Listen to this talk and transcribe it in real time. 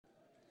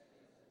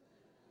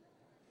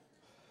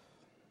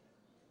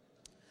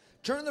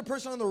Turn to the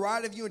person on the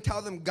right of you and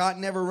tell them God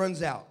never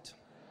runs out.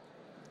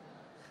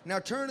 Now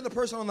turn to the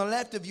person on the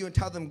left of you and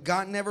tell them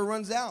God never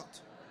runs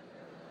out.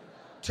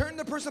 Turn to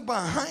the person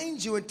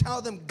behind you and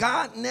tell them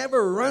God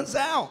never runs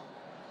out.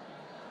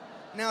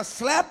 Now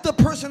slap the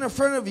person in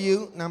front of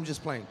you. No, I'm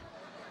just playing.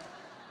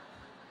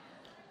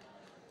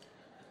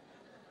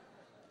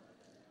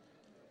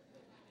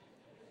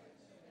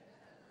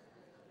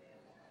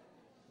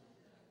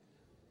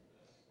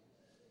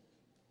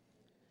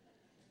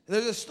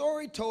 There's a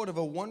story told of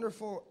a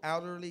wonderful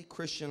elderly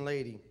Christian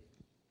lady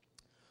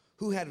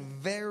who had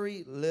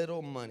very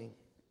little money.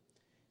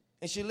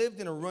 And she lived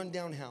in a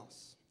rundown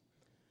house.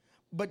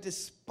 But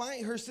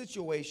despite her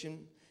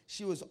situation,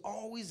 she was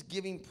always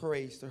giving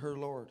praise to her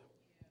Lord.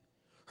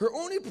 Her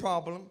only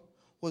problem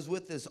was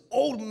with this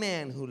old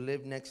man who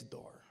lived next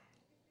door.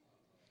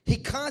 He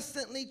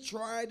constantly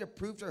tried to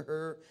prove to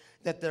her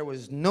that there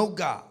was no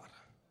God.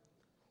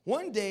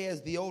 One day,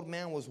 as the old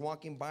man was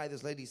walking by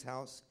this lady's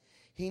house,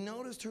 he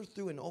noticed her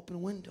through an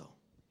open window.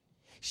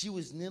 She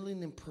was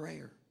kneeling in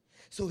prayer.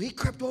 So he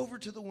crept over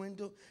to the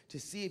window to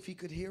see if he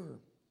could hear her.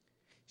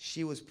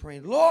 She was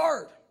praying,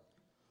 Lord,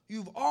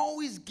 you've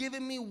always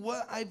given me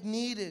what I've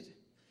needed.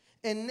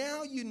 And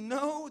now you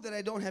know that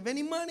I don't have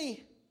any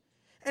money.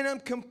 And I'm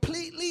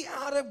completely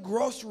out of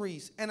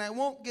groceries. And I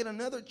won't get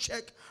another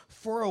check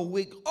for a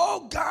week.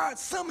 Oh, God,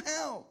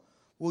 somehow,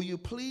 will you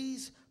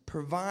please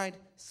provide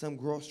some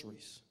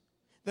groceries?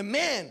 The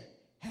man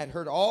had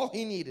heard all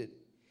he needed.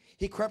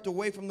 He crept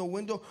away from the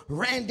window,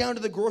 ran down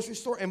to the grocery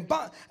store, and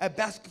bought a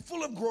basket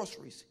full of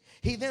groceries.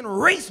 He then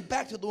raced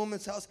back to the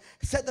woman's house,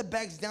 set the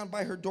bags down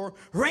by her door,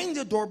 rang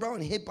the doorbell,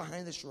 and hid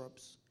behind the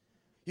shrubs.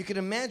 You can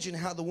imagine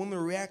how the woman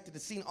reacted to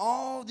seeing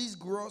all these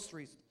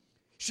groceries.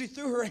 She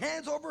threw her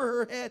hands over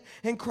her head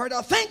and cried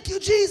out, thank you,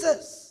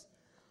 Jesus.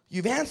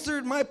 You've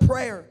answered my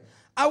prayer.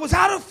 I was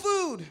out of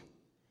food.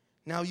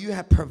 Now you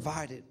have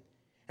provided.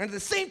 And at the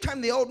same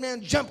time, the old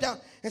man jumped out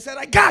and said,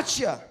 I got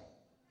you.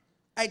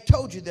 I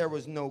told you there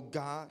was no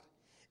God.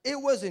 It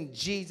wasn't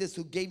Jesus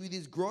who gave you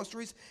these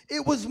groceries.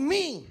 It was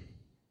me.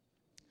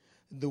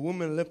 The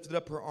woman lifted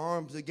up her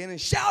arms again and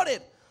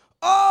shouted,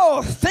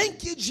 oh,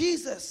 thank you,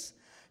 Jesus.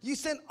 You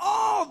sent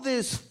all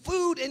this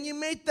food and you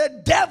made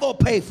the devil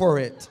pay for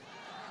it.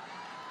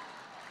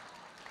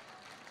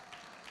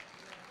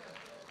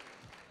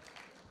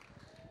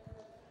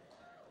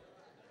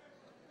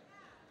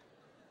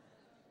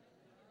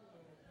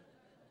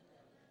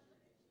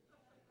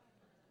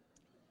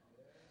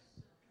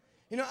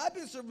 You know, I've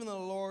been serving the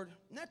Lord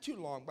not too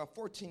long, about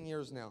 14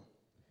 years now.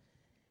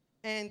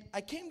 And I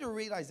came to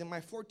realize in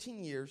my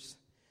 14 years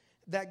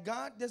that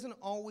God doesn't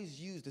always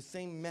use the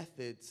same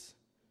methods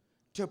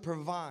to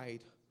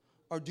provide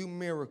or do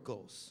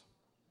miracles.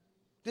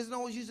 Doesn't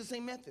always use the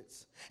same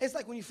methods. It's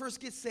like when you first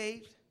get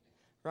saved,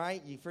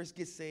 right? You first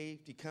get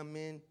saved, you come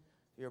in,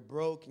 you're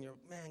broke, and you're,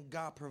 man,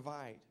 God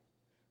provide.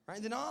 Right?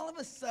 And then all of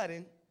a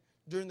sudden,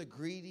 during the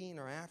greeting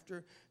or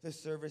after the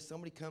service,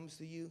 somebody comes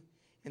to you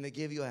and they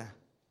give you a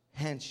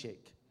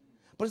handshake.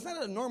 But it's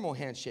not a normal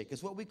handshake.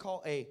 It's what we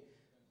call a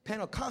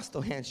Pentecostal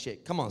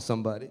handshake. Come on,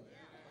 somebody.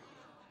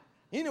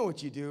 You know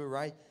what you do,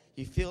 right?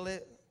 You feel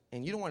it,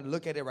 and you don't want to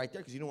look at it right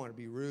there because you don't want to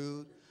be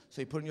rude.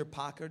 So you put it in your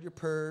pocket or your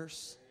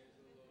purse.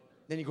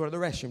 Then you go to the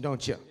restroom,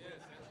 don't you? Yes,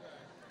 that's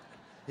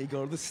right. You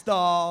go to the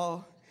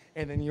stall,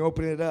 and then you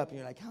open it up, and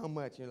you're like, how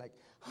much? And you're like,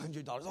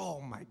 $100. Oh,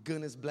 my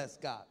goodness, bless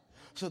God.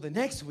 So the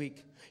next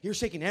week, you're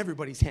shaking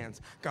everybody's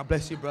hands. God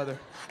bless you, brother.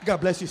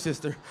 God bless you,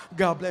 sister.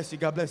 God bless you,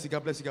 God bless you,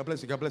 God bless you, God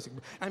bless you, God bless you.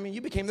 I mean,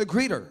 you became the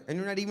greeter, and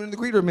you're not even in the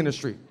greeter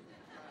ministry.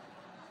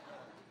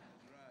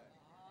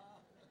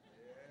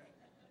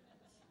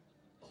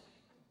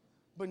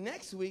 But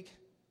next week,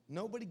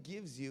 nobody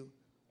gives you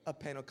a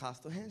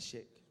Pentecostal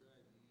handshake.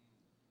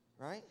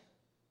 Right?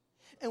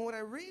 And what I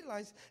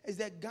realized is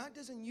that God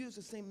doesn't use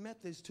the same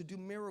methods to do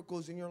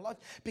miracles in your life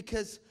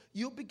because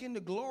you'll begin to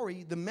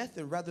glory the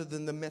method rather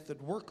than the method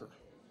worker.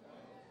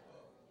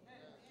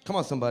 Come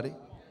on, somebody.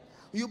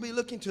 You'll be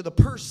looking to the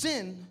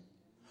person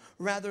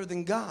rather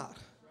than God.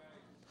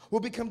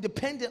 We'll become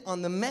dependent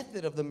on the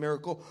method of the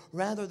miracle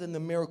rather than the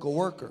miracle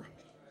worker.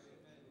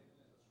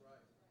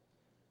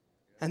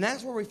 And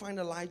that's where we find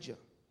Elijah.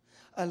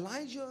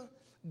 Elijah,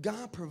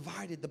 God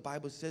provided, the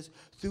Bible says,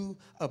 through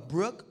a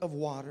brook of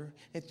water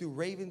and through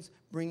ravens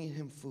bringing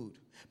him food.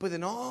 But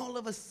then all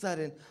of a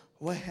sudden,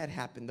 what had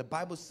happened? The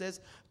Bible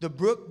says the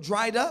brook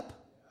dried up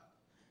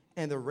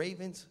and the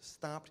ravens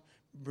stopped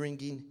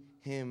bringing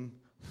him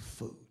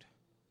food.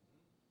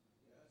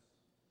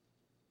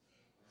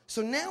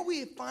 So now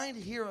we find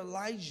here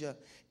Elijah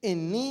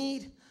in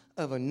need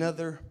of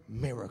another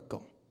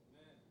miracle.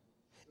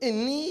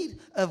 In need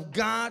of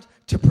God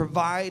to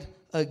provide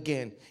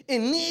again.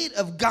 In need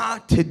of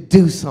God to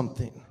do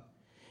something.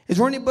 Is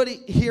there anybody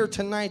here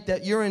tonight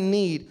that you're in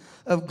need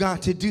of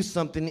God to do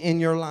something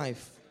in your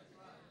life?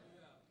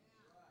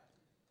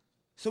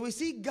 So we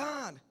see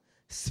God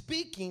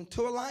speaking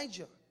to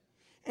Elijah.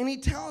 And he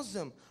tells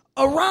him,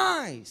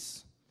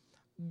 arise,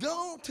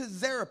 go to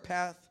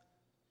Zarephath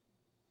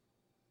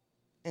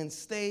and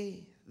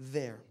stay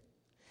there.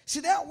 See,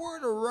 that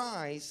word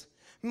arise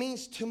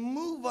means to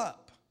move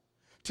up,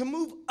 to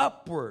move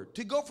upward,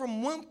 to go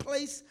from one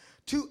place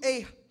to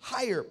a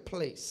higher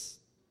place.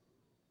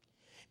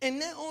 And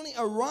not only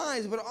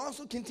arise, but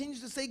also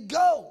continues to say,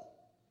 go.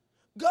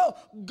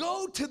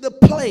 Go to the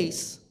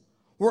place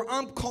where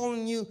I'm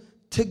calling you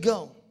to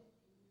go.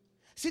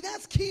 See,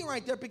 that's key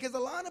right there, because a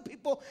lot of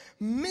people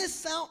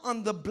miss out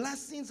on the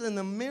blessings and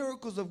the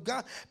miracles of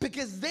God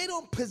because they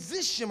don't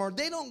position or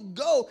they don't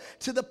go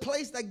to the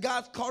place that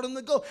God's called them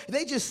to go.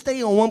 They just stay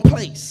in one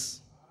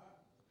place.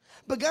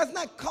 But God's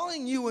not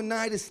calling you and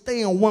I to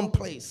stay in one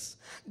place.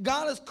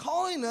 God is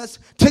calling us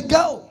to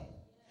go.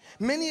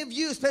 Many of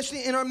you,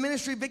 especially in our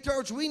ministry, Victory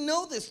Outreach, we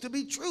know this to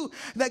be true,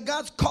 that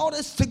God's called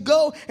us to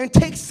go and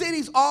take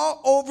cities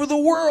all over the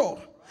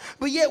world.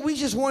 But yet we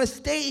just want to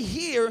stay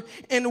here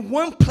in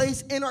one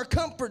place in our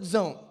comfort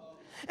zone.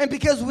 And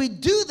because we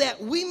do that,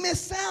 we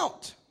miss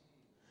out.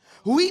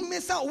 We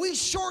miss out. We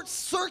short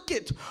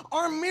circuit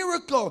our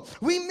miracle.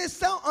 We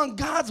miss out on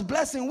God's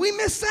blessing. We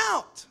miss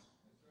out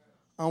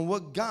on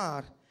what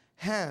God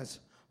has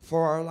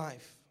for our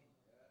life.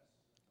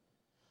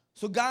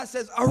 So God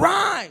says,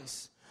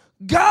 arise,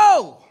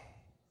 go.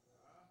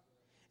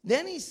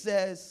 Then he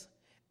says,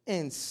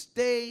 and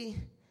stay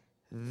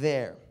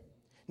there.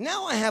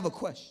 Now I have a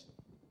question.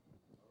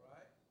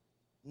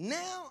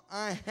 Now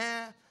I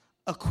have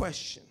a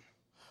question.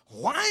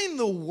 Why in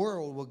the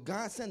world would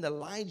God send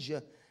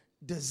Elijah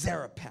to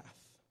Zarephath?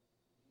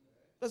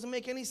 Doesn't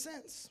make any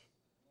sense.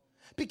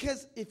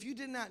 Because if you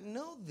did not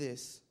know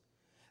this,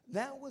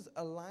 that was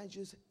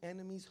Elijah's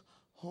enemy's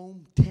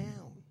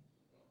hometown.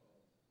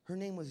 Her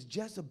name was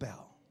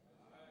Jezebel.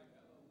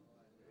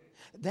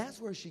 That's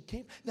where she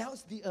came. That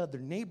was the other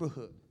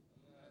neighborhood.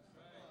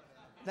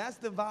 That's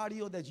the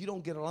barrio that you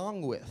don't get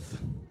along with.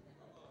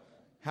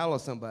 Hello,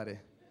 somebody.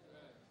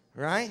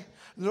 Right?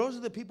 Those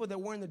are the people that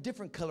wear the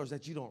different colors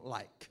that you don't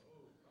like.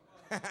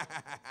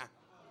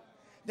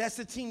 That's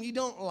the team you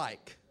don't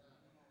like.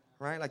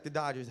 Right? Like the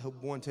Dodgers who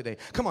won today.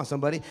 Come on,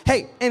 somebody.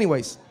 Hey,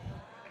 anyways.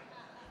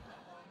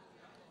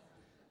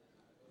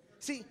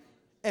 See,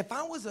 if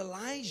I was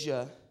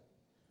Elijah,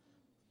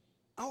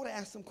 I would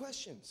ask some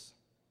questions.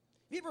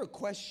 You ever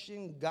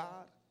question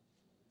God?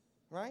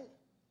 Right?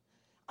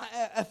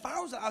 If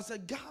I was, I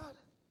said, God,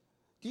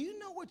 do you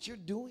know what you're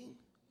doing?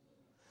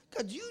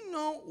 God, do you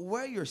know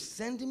where you're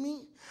sending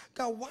me?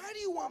 God, why do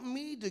you want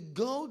me to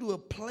go to a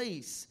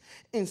place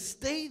and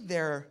stay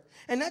there?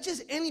 And not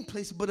just any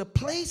place, but a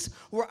place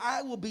where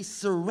I will be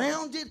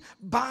surrounded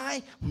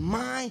by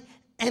my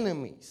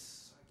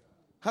enemies.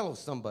 Hello,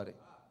 somebody.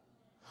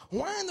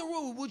 Why in the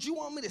world would you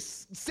want me to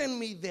send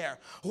me there?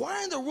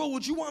 Why in the world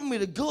would you want me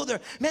to go there?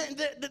 Man,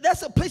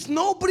 that's a place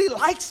nobody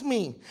likes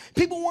me.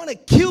 People want to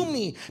kill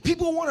me.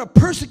 People want to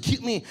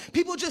persecute me.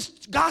 People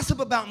just gossip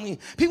about me.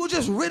 People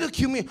just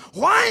ridicule me.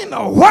 Why in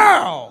the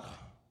world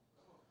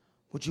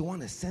would you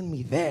want to send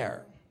me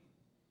there?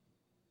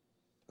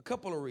 A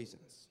couple of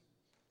reasons.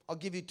 I'll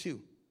give you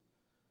two.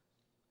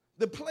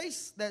 The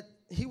place that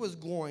he was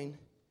going,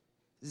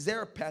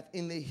 Zarephath,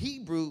 in the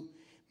Hebrew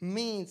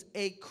means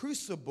a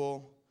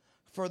crucible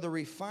for the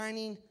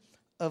refining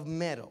of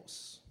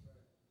metals.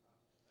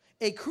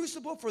 A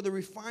crucible for the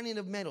refining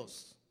of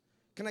metals.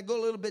 Can I go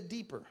a little bit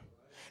deeper?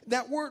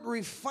 That word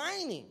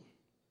refining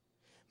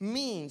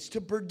means to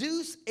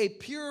produce a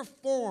pure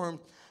form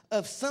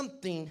of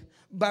something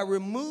by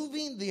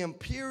removing the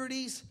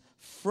impurities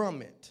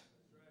from it.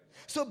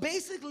 So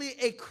basically,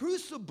 a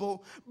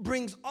crucible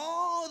brings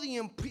all the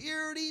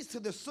impurities to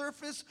the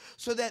surface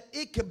so that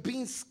it could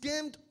be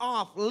skimmed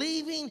off,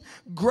 leaving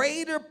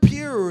greater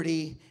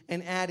purity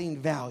and adding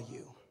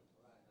value.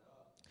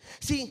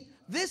 See,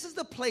 this is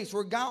the place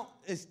where God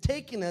is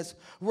taking us,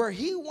 where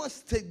he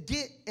wants to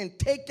get and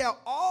take out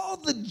all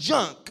the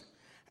junk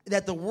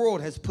that the world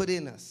has put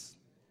in us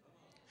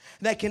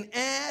that can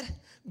add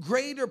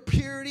greater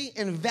purity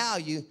and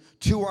value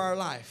to our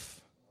life.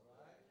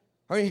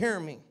 Are you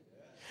hearing me?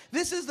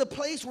 This is the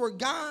place where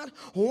God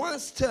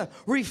wants to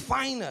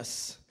refine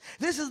us.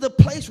 This is the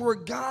place where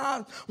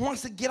God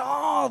wants to get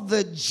all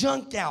the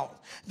junk out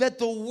that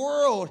the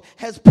world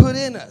has put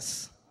in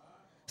us.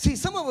 See,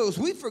 some of us,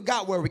 we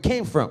forgot where we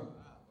came from.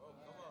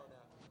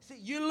 See,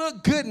 you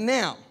look good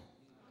now.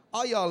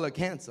 All y'all look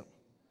handsome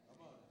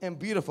and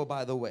beautiful,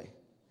 by the way.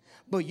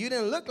 But you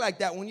didn't look like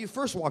that when you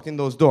first walked in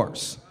those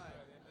doors.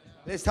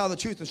 Let's tell the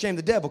truth and shame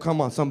the devil.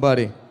 Come on,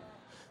 somebody.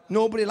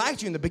 Nobody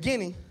liked you in the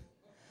beginning.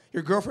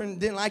 Your girlfriend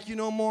didn't like you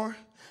no more.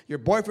 Your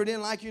boyfriend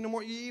didn't like you no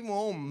more. Even your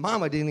own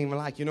mama didn't even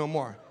like you no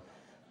more.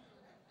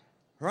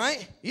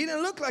 Right? You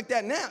didn't look like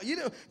that now.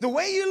 The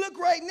way you look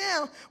right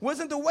now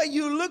wasn't the way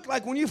you looked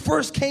like when you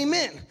first came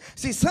in.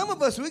 See, some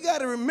of us, we got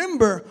to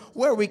remember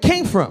where we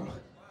came from.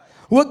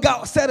 What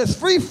God set us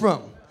free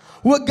from.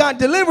 What God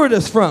delivered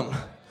us from.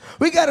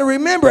 We got to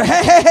remember,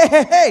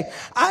 hey,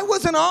 I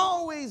wasn't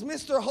always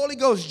Mr. Holy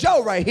Ghost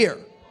Joe right here.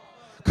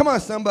 Come on,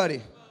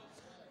 somebody.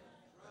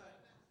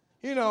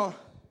 You know,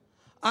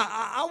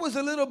 I was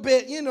a little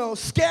bit,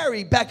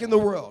 scary back in the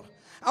world.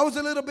 I was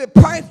a little bit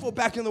prideful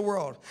back in the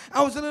world.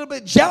 I was a little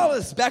bit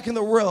jealous back in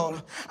the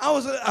world. I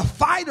was a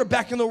fighter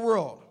back in the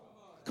world.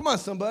 Come on,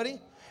 somebody.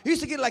 I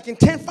used to get like in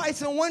 10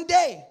 fights in one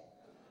day.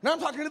 Now I'm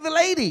talking to the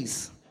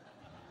ladies.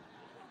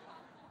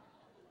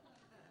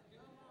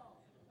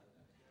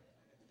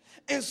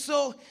 And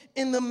so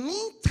in the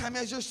meantime,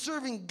 as you're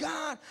serving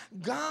God,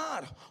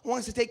 God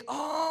wants to take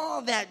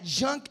all that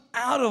junk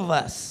out of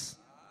us.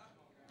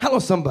 Hello,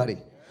 somebody.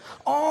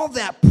 All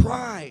that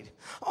pride,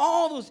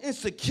 all those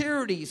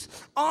insecurities,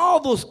 all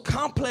those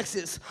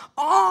complexes,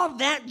 all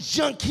that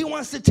junk, he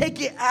wants to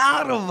take it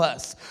out of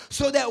us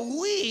so that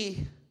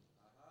we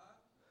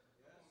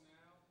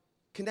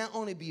can not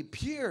only be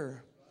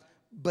pure,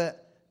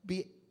 but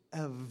be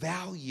of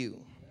value.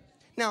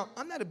 Now,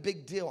 I'm not a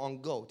big deal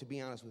on gold, to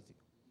be honest with you.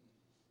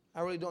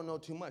 I really don't know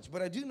too much,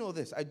 but I do know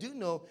this. I do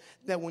know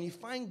that when you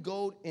find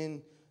gold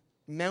in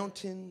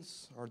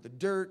mountains or the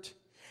dirt,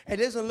 it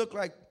doesn't look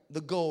like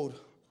the gold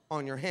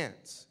on your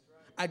hands.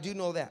 I do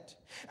know that.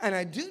 And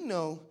I do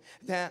know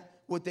that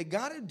what they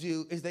got to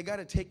do is they got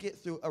to take it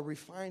through a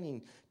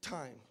refining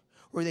time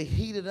where they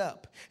heat it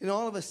up. And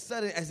all of a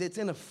sudden, as it's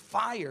in a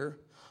fire,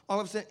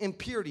 all of a sudden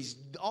impurities,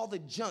 all the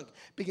junk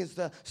begins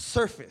to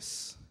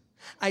surface.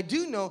 I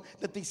do know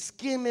that they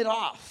skim it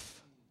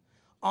off,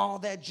 all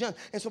that junk.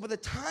 And so by the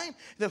time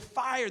the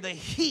fire, the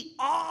heat,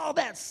 all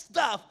that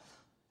stuff,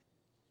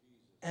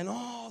 and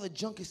all the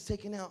junk is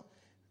taken out,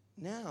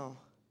 now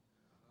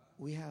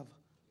we have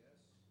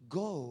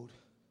gold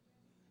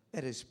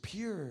that is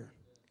pure,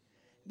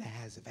 that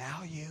has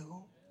value.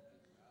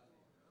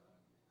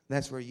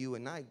 That's where you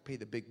and I pay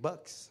the big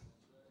bucks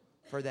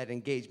for that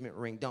engagement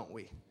ring, don't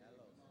we?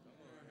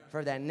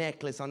 For that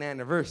necklace on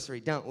anniversary,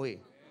 don't we?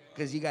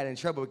 Because you got in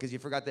trouble because you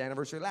forgot the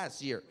anniversary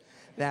last year.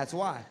 That's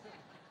why.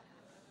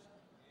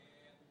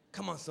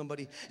 Come on,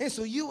 somebody. And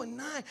so you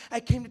and I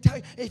came to tell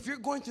you, if you're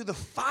going through the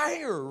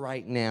fire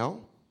right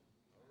now,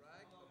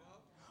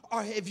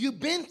 or have you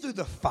been through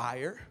the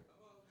fire?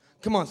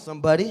 Come on,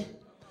 somebody.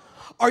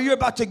 Or you're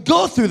about to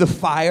go through the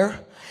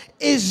fire,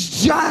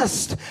 is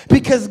just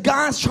because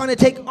God's trying to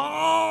take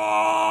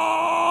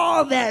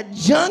all that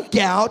junk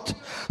out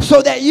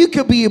so that you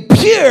could be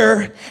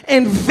pure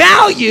and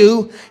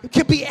value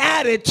could be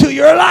added to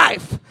your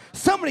life.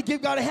 Somebody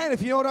give God a hand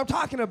if you know what I'm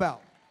talking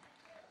about.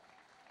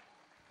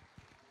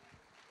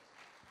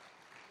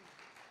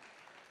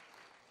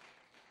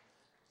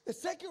 The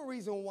second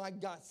reason why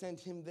God sent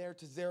him there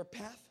to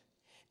Zarephath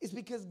is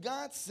because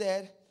God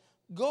said,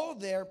 go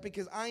there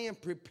because I am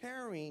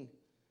preparing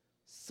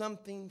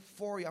something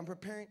for you. I'm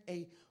preparing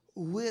a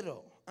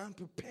widow. I'm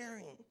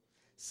preparing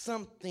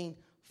something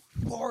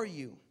for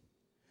you.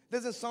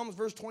 Doesn't Psalms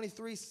verse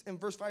 23 and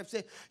verse 5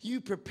 say, you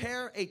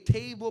prepare a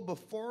table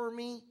before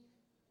me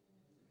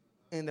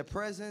in the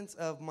presence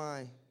of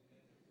my...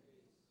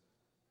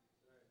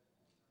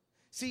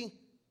 See,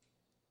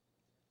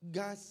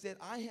 God said,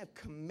 I have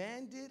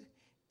commanded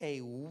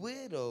a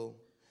widow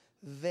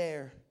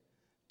there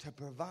to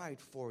provide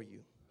for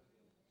you.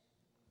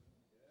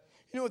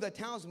 You know what that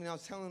tells me? I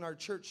was telling our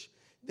church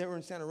that were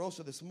in Santa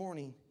Rosa this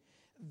morning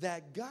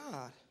that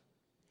God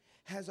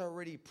has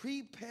already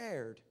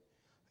prepared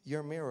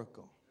your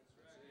miracle.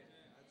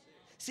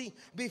 See,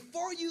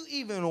 before you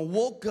even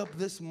woke up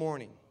this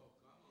morning,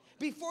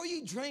 before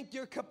you drank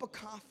your cup of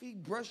coffee,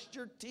 brushed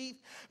your teeth,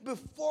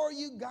 before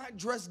you got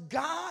dressed,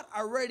 God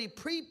already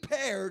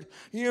prepared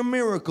your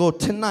miracle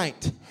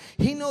tonight.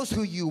 He knows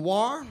who you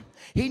are.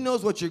 He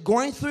knows what you're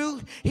going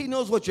through. He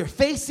knows what you're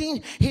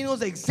facing. He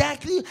knows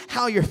exactly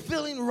how you're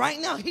feeling right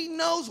now. He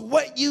knows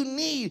what you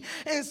need.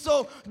 And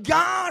so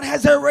God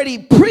has already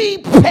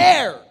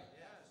prepared.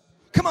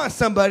 Come on,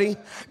 somebody.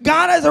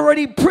 God has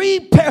already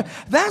prepared.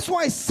 That's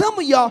why some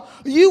of y'all,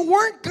 you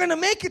weren't going to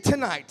make it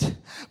tonight.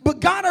 But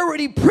God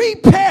already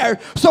prepared,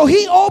 so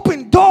he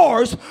opened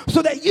doors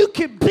so that you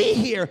could be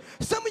here.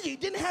 Some of you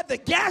didn't have the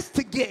gas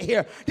to get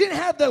here, didn't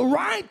have the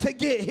ride to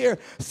get here.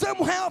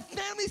 Somehow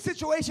family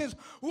situations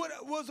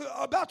was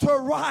about to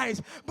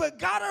arise, but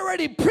God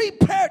already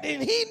prepared,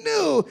 and he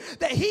knew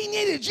that he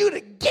needed you to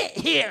get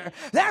here.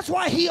 That's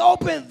why he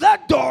opened the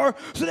door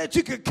so that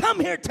you could come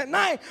here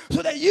tonight,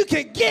 so that you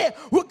can get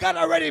what God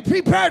already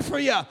prepared for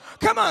you.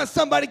 Come on,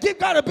 somebody, give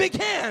God a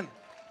big hand.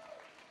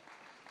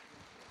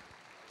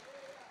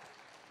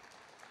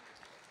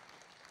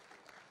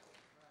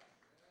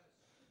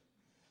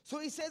 So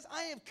he says,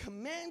 I have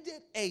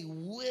commanded a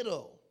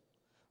widow,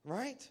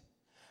 right?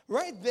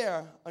 Right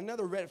there,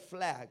 another red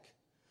flag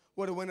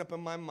would have went up in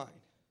my mind.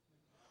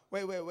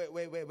 Wait. Wait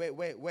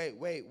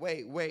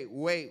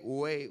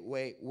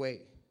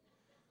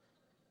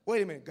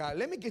a minute, God,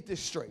 let me get this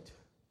straight.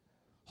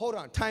 Hold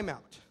on, time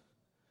out.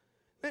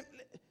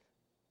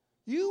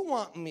 You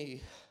want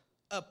me,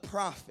 a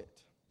prophet,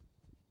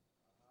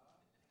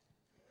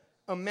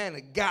 a man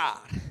of God.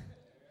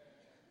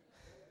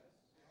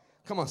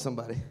 Come on,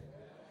 somebody.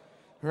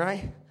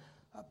 Right?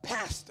 A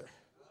pastor,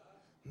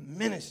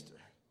 minister,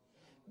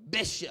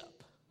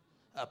 bishop,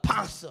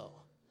 apostle,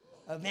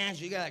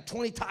 evangelist. You got like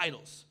 20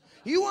 titles.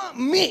 You want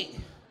me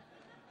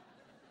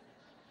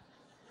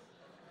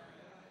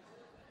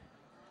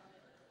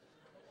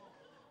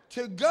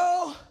to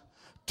go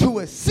to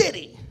a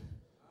city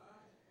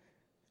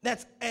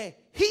that's a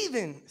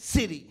heathen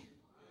city.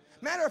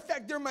 Matter of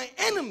fact, they're my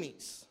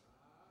enemies.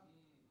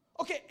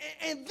 Okay,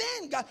 and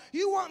then, God,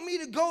 you want me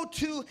to go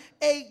to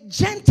a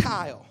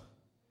Gentile.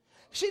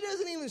 She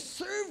doesn't even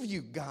serve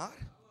you, God.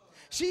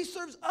 She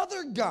serves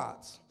other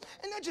gods.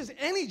 And not just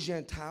any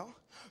Gentile.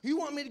 You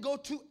want me to go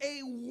to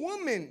a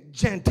woman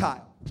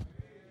Gentile.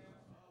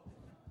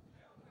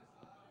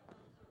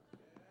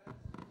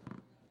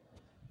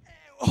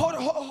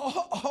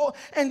 Hold.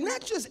 And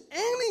not just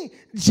any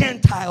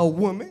Gentile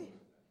woman.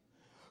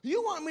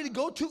 You want me to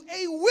go to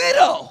a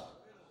widow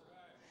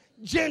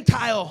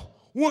Gentile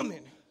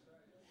woman.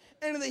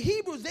 And the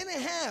Hebrews, they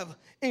didn't have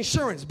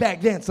insurance back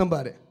then,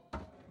 somebody.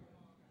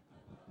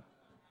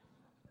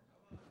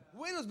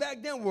 Widows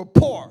back then were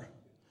poor,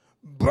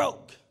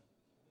 broke.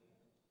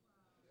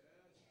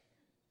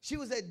 She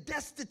was a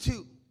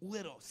destitute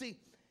widow. See,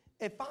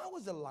 if I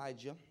was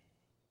Elijah,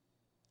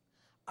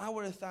 I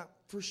would have thought,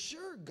 for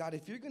sure, God,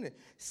 if you're going to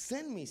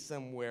send me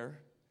somewhere,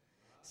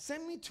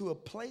 send me to a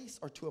place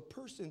or to a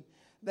person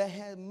that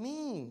had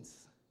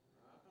means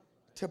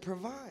to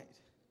provide,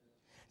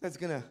 that's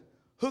going to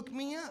hook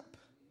me up,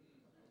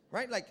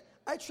 right? Like,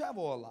 I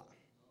travel a lot,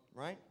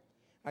 right?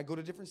 I go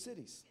to different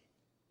cities.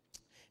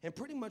 And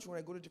pretty much when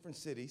I go to different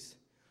cities,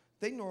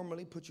 they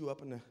normally put you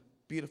up in a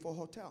beautiful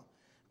hotel.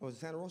 I was in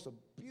Santa Rosa,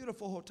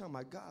 beautiful hotel.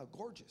 My God,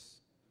 gorgeous.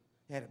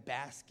 They had a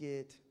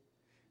basket,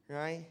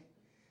 right?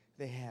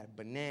 They had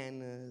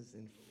bananas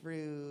and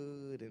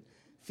fruit and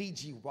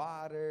Fiji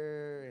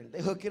water, and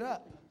they hook it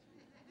up,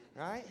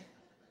 right?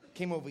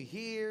 Came over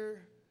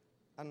here.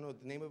 I don't know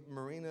the name of it,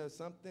 Marina or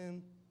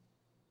something.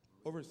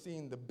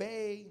 Overseeing the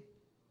bay.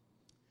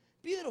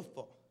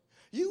 Beautiful.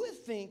 You would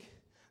think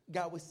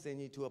God would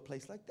send you to a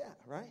place like that,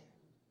 right?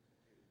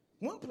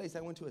 One place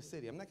I went to a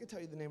city. I'm not going to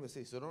tell you the name of the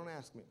city, so don't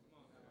ask me.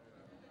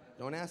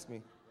 Don't ask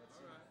me.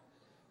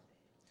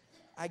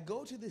 I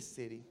go to this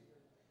city,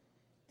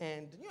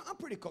 and I'm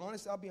pretty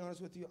honest. I'll be honest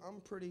with you.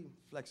 I'm pretty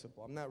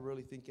flexible. I'm not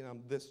really thinking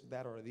I'm this,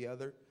 that, or the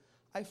other.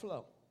 I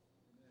flow.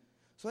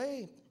 So,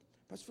 hey,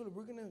 Pastor Philip,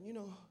 we're going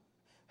to,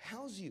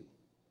 house you.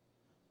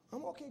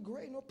 I'm okay,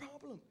 great, no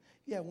problem.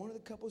 Yeah, one of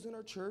the couples in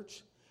our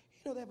church,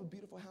 they have a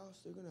beautiful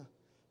house. They're going to,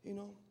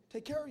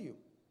 take care of you.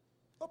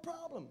 No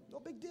problem. No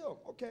big deal.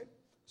 Okay.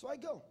 So I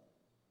go.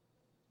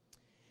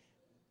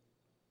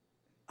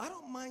 I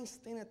don't mind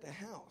staying at the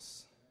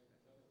house.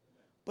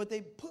 But they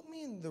put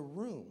me in the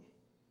room.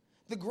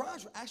 The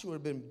garage actually would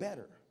have been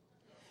better.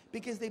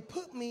 Because they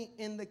put me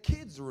in the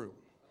kids' room.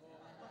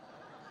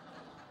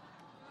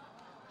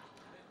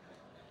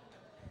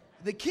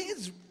 The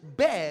kids'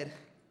 bed.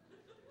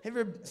 Have you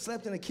ever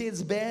slept in a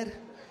kid's bed?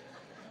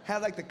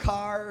 Had like the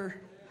car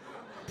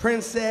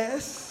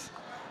princess.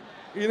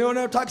 You know what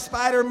I'm talking?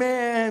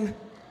 Spider-Man,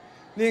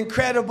 The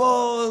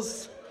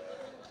Incredibles,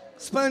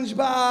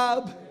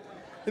 SpongeBob.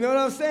 You know what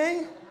I'm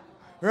saying?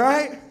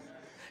 Right?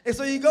 And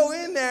so you go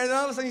in there, and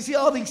all of a sudden you see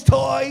all these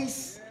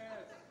toys.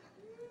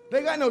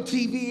 They got no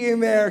TV in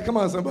there. Come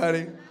on,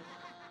 somebody.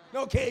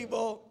 No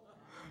cable.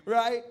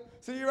 Right?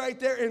 So you're right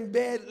there in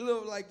bed,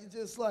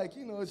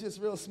 it's just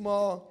real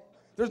small.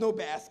 There's no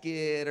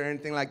basket or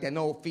anything like that.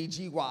 No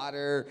Fiji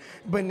water,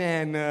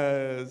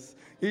 bananas.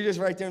 You're just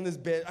right there in this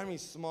bed.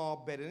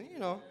 Small bed.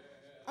 And,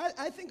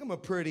 I think I'm a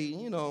pretty,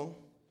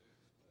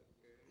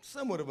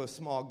 somewhat of a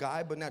small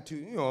guy, but not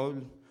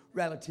too,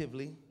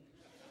 relatively.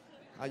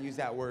 I'll use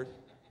that word.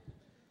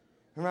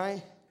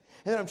 Right?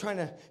 And then I'm trying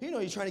to,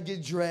 you're trying to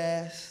get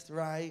dressed,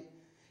 right?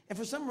 And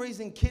for some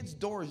reason, kids'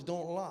 doors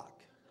don't lock.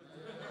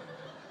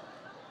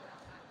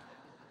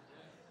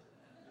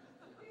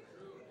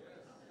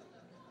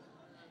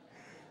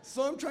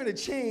 So I'm trying to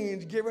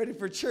change, get ready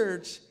for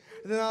church.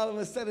 And then all of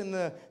a sudden,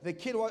 the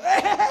kid walks,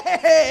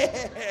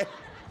 hey!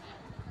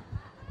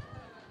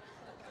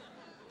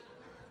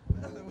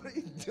 What are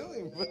you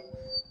doing, bro?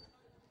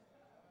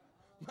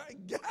 My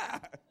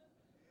God.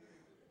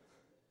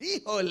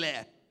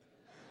 Híjole.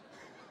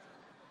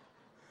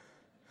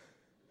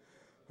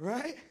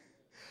 Right?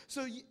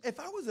 So if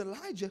I was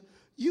Elijah,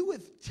 you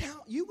would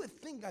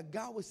think that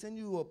God would send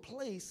you to a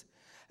place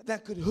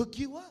that could hook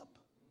you up.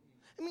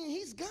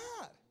 He's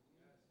God.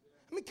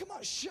 Come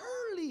on,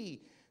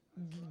 surely,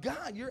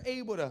 God, you're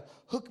able to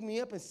hook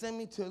me up and send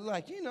me to,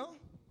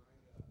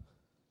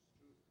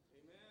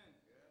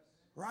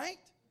 right?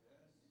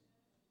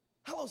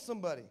 Hello,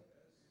 somebody.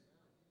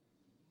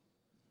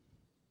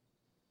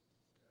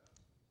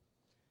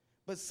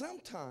 But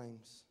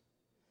sometimes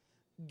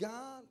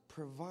God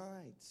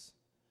provides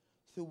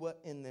through what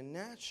in the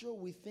natural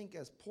we think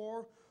as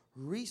poor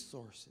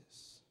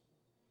resources.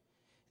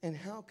 And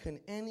how can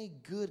any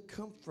good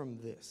come from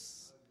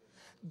this?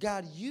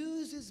 God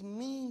uses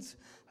means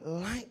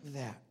like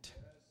that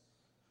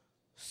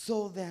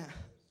so that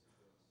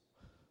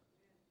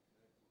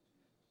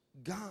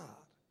God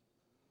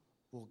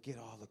will get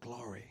all the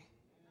glory.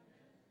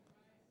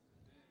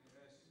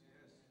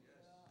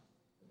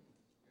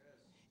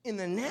 In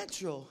the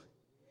natural,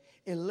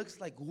 it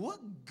looks like what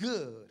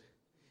good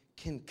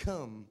can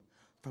come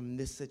from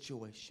this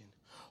situation?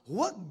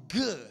 What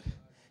good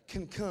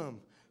can come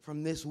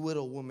from this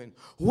widow woman?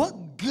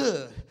 What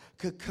good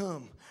could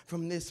come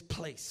from this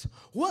place?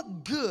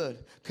 What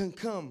good can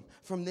come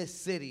from this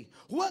city?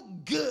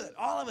 What good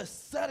all of a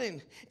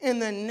sudden in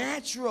the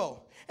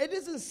natural? It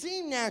doesn't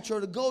seem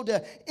natural to go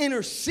to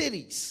inner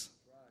cities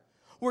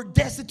where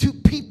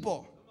destitute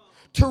people,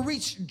 to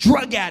reach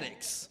drug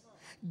addicts,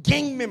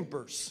 gang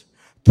members,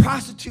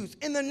 prostitutes.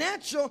 In the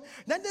natural,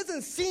 that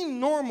doesn't seem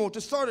normal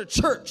to start a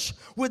church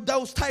with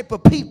those type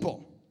of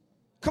people.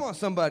 Come on,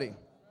 somebody.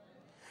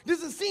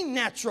 Doesn't seem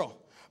natural.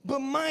 But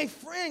my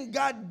friend,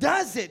 God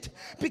does it,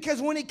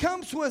 because when he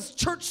comes to a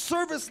church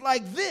service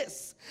like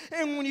this,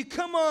 and when you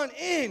come on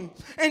in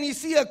and you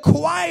see a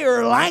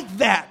choir like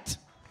that,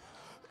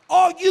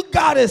 all you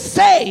gotta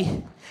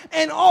say,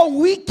 and all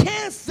we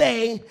can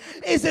say,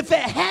 is if it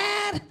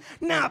had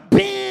not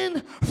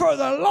been for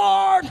the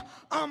Lord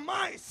on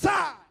my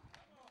side,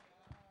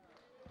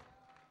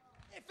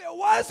 if it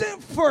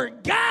wasn't for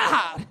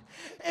God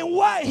and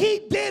what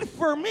he did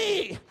for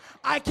me,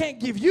 I can't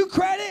give you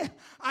credit.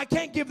 I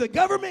can't give the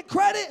government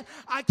credit.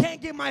 I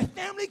can't give my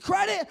family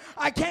credit.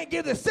 I can't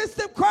give the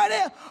system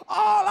credit.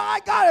 All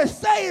I got to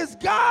say is,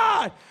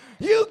 God,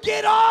 you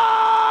get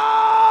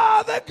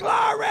all the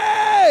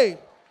glory.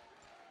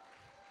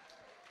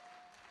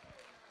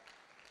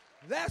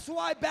 That's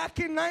why back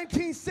in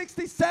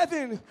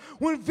 1967,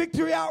 when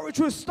Victory Outreach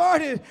was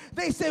started,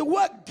 they said,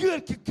 what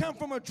good could come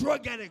from a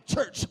drug addict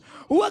church?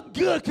 What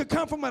good could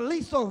come from a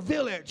lethal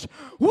village?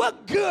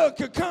 What good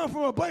could come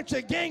from a bunch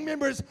of gang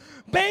members?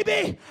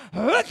 Baby,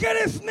 look at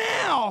us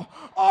now,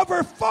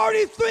 over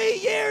 43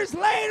 years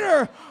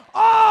later,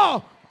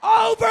 all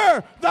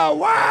over the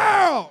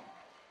world.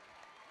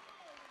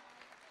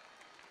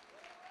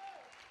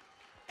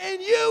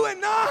 And you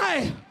and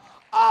I,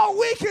 all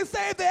we can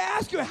say, if they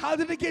ask you, how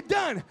did it get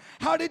done?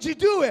 How did you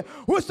do it?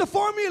 What's the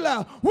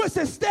formula? What's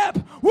the step?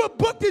 What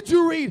book did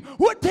you read?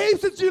 What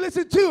tapes did you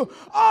listen to?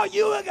 All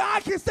you and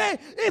I can say,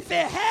 if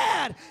it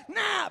had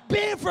not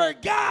been for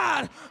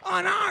God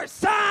on our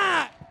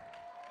side.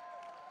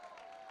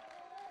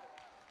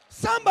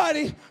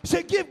 Somebody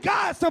should give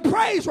God some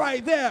praise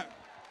right there.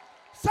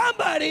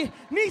 Somebody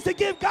needs to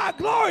give God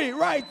glory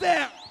right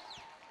there.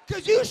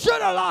 Because you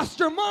should have lost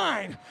your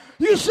mind.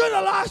 You should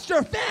have lost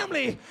your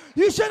family.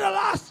 You should have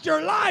lost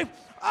your life.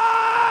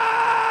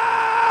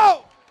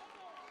 Oh!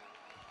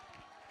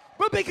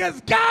 But because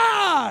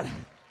God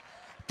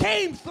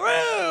came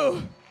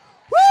through,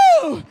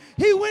 woo!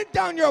 He went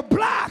down your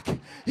block.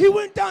 He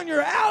went down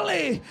your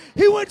alley.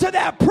 He went to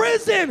that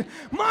prison.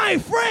 My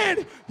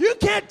friend, you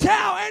can't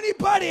tell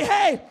anybody,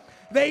 hey,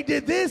 they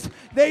did this,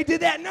 they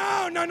did that.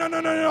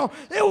 No.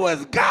 It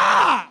was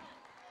God.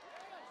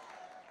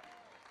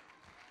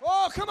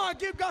 Oh, come on,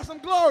 give God some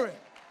glory.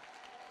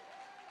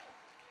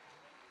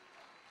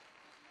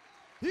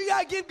 You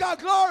got to give God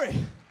glory.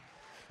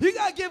 You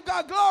got to give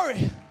God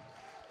glory.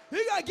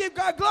 You got to give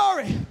God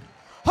glory.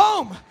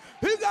 Home,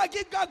 you got to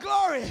give God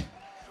glory.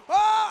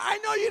 Oh, I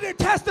know you didn't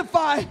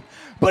testify,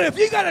 but if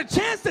you got a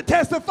chance to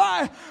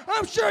testify,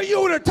 I'm sure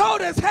you would have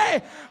told us,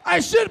 hey,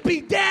 I should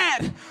be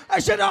dead. I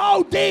should have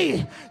OD'd.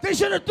 They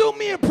should have threw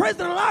me in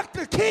prison and locked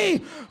the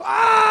key.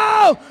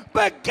 Oh,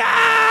 but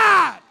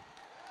God.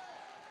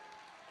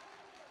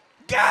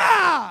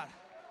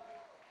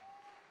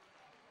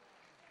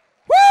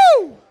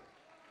 Woo!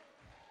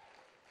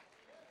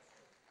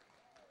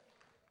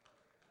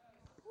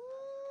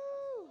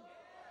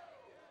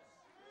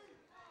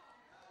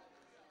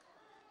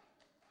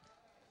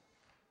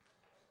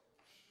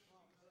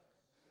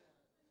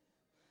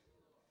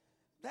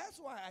 That's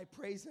why I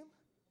praise him.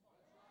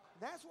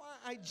 That's why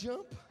I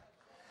jump.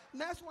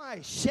 That's why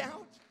I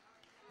shout.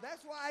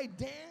 That's why I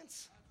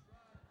dance.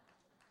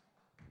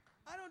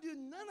 I don't do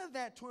none of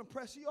that to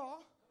impress y'all.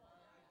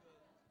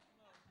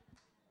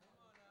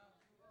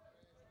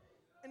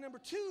 And number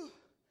two,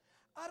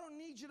 I don't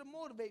need you to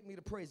motivate me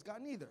to praise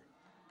God neither.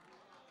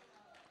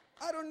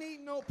 I don't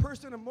need no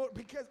person to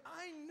motivate, because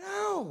I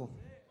know.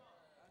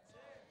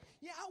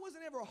 Yeah, I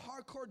wasn't ever a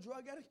hardcore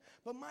drug addict,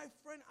 but my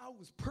friend, I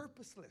was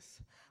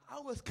purposeless. I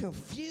was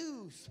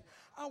confused.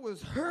 I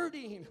was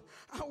hurting.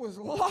 I was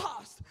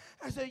lost.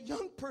 As a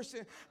young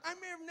person, I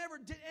may have never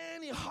did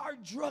any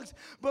hard drugs,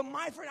 but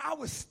my friend, I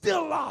was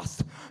still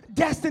lost,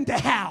 destined to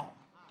hell.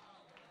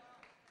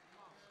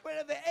 But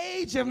at the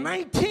age of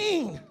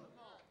 19,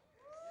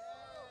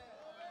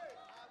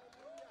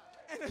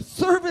 in a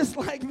service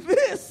like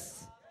this,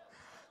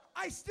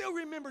 I still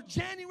remember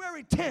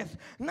January 10th,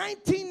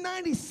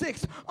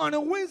 1996, on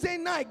a Wednesday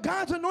night,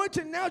 God's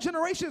Anointed Now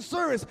Generation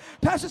service.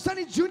 Pastor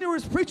Sonny Jr.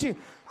 was preaching.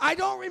 I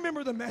don't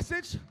remember the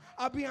message.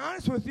 I'll be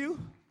honest with you.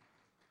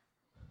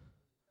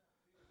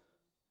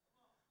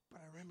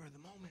 But I remember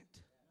the moment.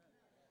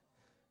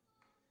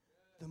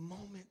 The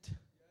moment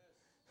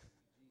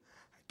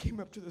I came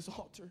up to this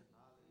altar.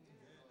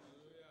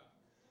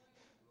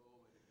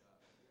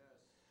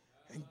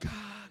 And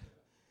God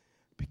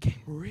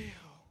became real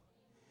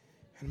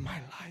in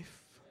my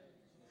life.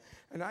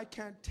 And I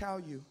can't tell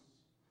you,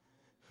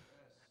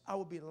 I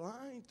would be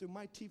lying through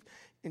my teeth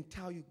and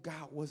tell you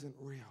God wasn't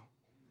real.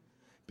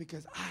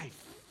 because I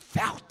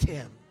felt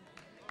him.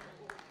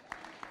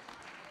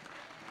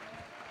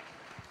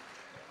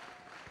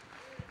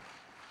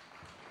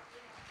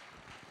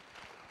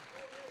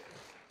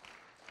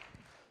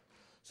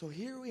 So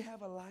here we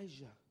have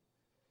Elijah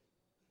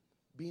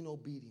being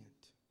obedient.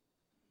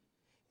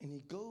 And he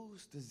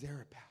goes to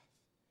Zarephath.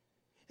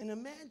 And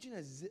imagine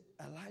as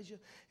Elijah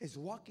is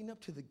walking up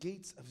to the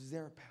gates of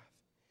Zarephath,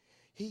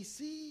 he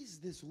sees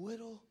this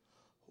widow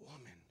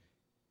woman.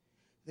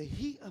 The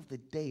heat of the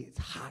day is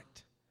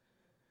hot.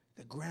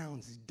 The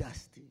ground's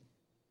dusty.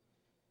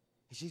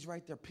 And she's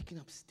right there picking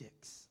up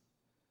sticks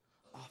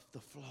off the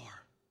floor.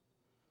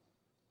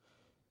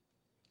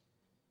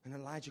 And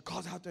Elijah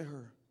calls out to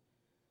her.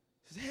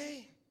 Says,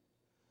 hey,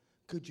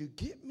 could you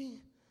get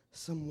me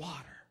some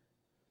water?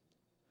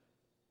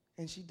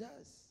 And she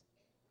does.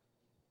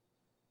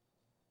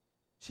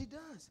 She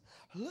does.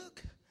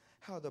 Look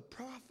how the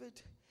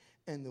prophet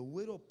and the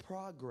widow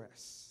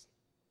progress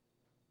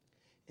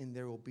in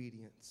their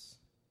obedience.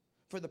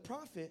 For the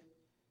prophet,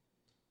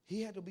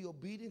 he had to be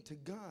obedient to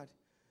God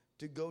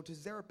to go to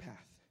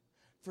Zarephath.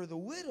 For the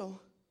widow,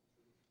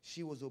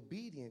 she was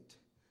obedient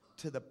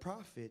to the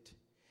prophet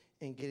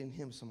and getting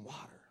him some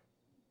water.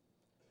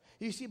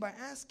 You see, by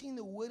asking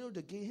the widow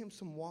to get him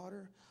some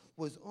water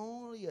was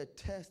only a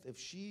test if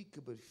she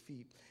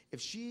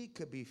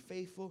could be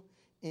faithful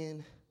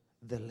in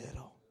the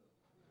little.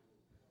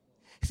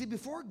 See,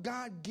 before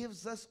God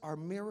gives us our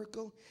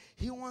miracle,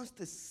 he wants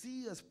to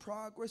see us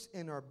progress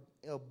in our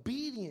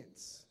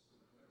obedience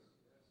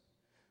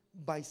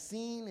by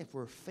seeing if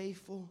we're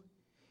faithful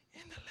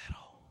in the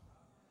little.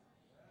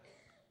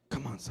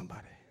 Come on,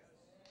 somebody.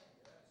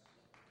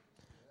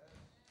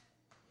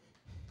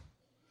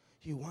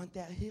 You want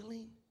that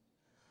healing?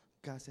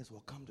 God says,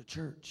 well, come to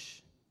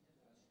church.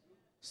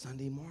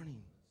 Sunday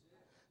morning,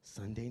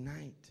 Sunday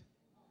night,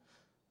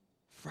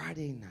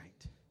 Friday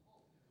night.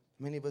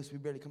 Many of us, we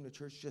barely come to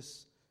church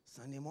just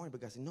Sunday morning.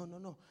 But God said,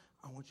 no.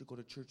 I want you to go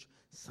to church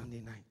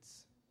Sunday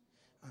nights.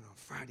 And on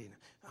Friday night,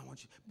 I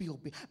want you to be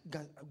obedient.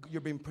 God,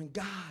 you're being praying,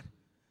 God,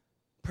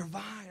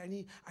 provide. I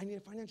need a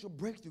financial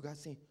breakthrough.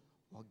 God's saying,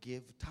 well,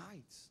 give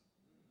tithes.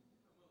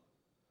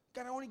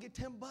 God, I only get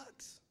 $10.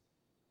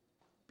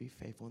 Be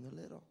faithful in the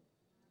little.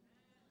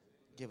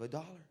 Give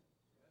 $1.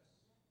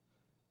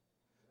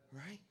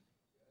 Right?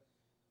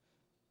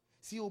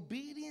 See,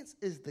 obedience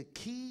is the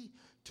key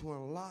to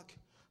unlock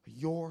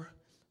your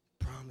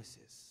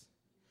promises,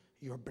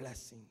 your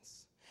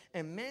blessings.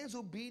 And man's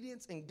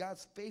obedience and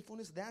God's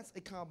faithfulness, that's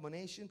a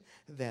combination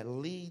that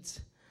leads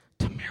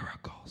to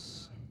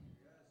miracles.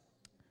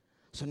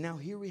 So now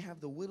here we have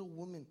the widow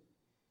woman.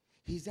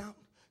 He's out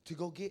to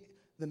go get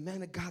the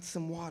man of God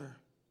some water.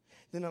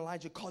 Then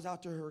Elijah calls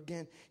out to her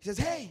again. He says,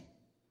 hey,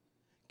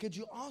 could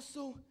you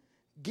also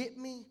get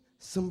me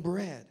some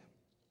bread?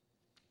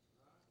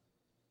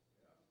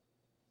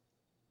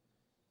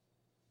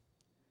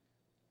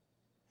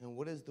 And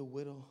what does the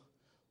widow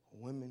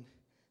woman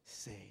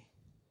say?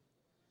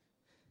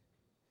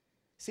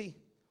 See,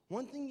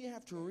 one thing you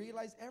have to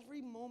realize,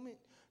 every moment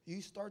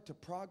you start to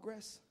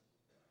progress,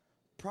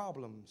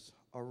 problems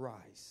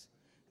arise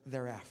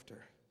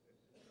thereafter.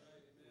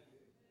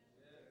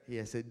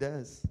 Yes, it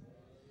does.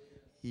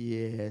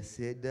 Yes,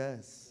 it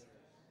does.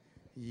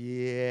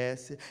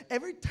 Yes.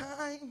 Every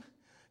time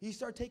you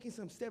start taking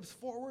some steps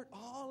forward,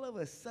 all of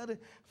a sudden,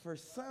 for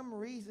some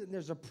reason,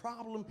 there's a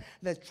problem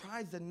that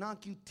tries to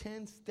knock you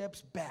 10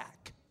 steps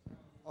back.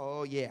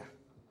 Oh, yeah.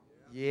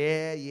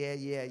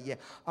 Yeah.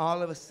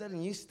 All of a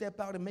sudden, you step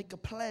out and make a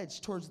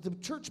pledge towards the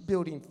church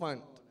building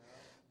fund.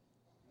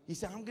 You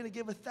say, I'm going to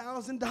give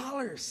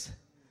 $1,000.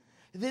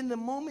 Then the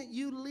moment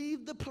you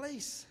leave the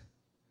place,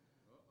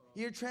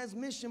 your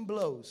transmission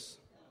blows.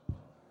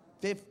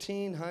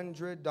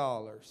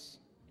 $1,500.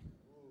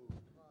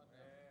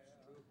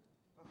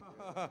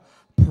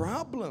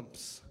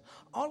 Problems.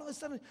 All of a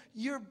sudden,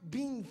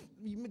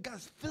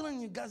 God's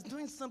filling you, God's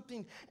doing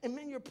something, and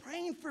man, you're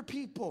praying for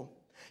people.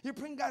 You're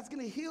praying God's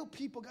going to heal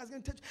people, God's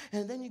going to touch,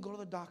 and then you go to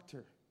the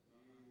doctor,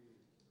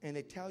 and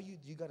they tell you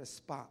got a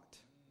spot,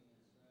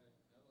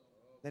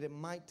 that it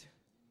might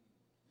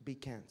be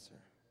cancer.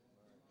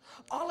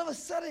 All of a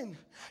sudden,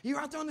 you're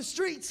out there on the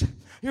streets,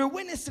 you're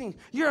witnessing,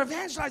 you're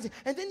evangelizing,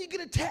 and then you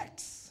get a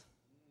text.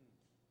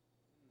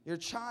 Your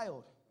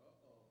child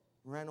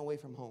ran away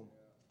from home.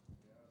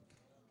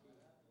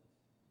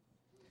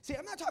 See,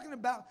 I'm not talking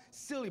about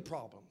silly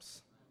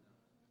problems,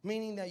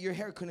 meaning that your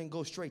hair couldn't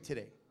go straight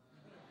today,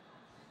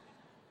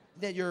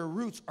 that your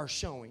roots are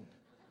showing,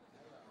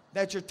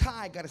 that your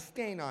tie got a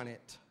stain on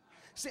it.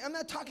 See, I'm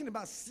not talking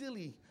about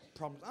silly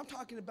problems. I'm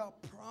talking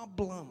about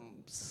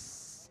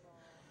problems.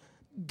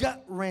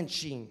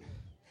 Gut-wrenching,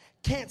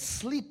 can't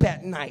sleep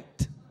at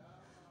night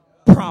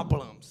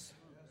problems.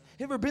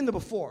 You ever been there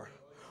before?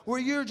 Where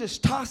you're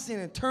just tossing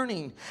and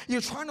turning.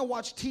 You're trying to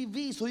watch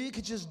TV so you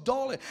could just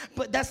dull it.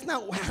 But that's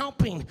not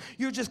helping.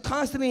 You're just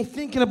constantly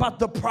thinking about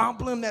the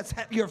problem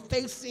you're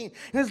facing.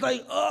 And it's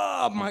like,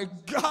 oh my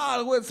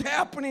God, what's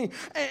happening?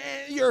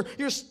 And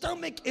your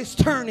stomach is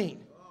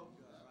turning.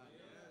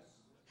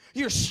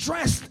 You're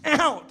stressed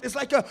out. It's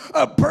like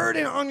a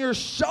burden on your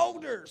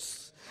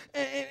shoulders.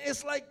 And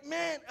it's like,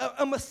 man,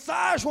 a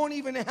massage won't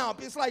even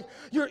help. It's like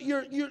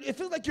it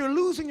feels like you're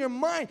losing your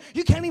mind.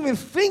 You can't even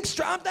think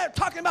straight. I'm not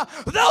talking about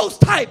those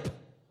type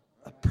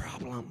of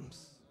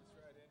problems.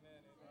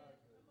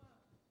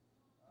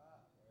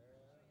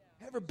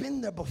 Ever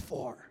been there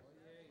before?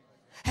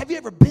 Have you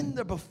ever been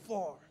there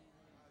before?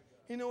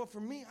 You know what, for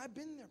me, I've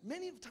been there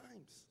many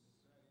times.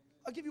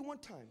 I'll give you one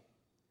time.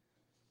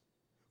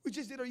 We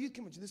just did our youth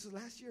convention. This is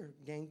last year,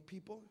 gang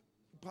people.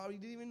 You probably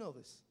didn't even know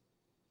this.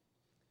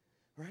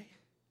 Right?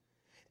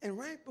 And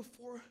right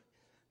before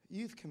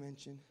youth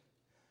convention,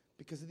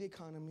 because of the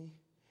economy,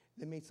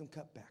 they made some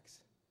cutbacks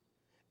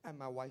at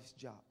my wife's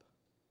job.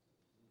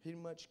 Pretty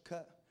much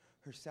cut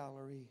her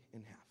salary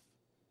in half.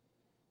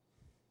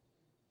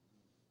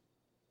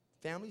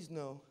 Families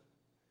know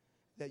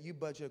that you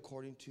budget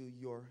according to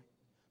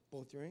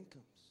both your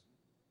incomes.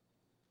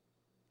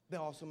 They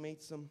also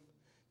made some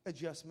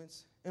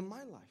adjustments in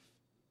my life,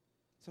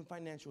 some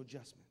financial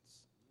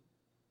adjustments,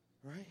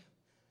 right?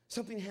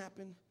 Something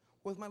happened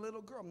with my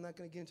little girl. I'm not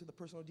going to get into the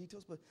personal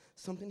details, but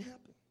something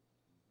happened,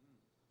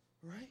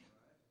 right?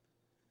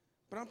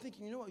 But I'm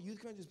thinking, you know what, youth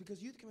convention is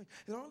because youth convention,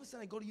 and all of a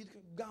sudden I go to youth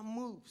convention, God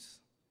moves,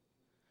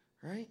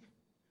 right?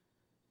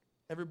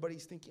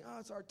 Everybody's thinking, oh,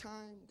 it's our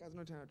time, God's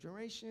no time, our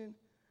generation,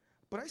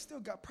 but I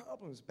still got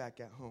problems back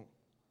at home.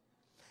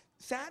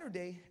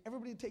 Saturday,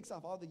 everybody takes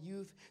off. All the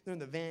youth, they're in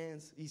the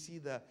vans. You see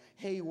the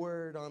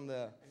Hayward on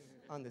the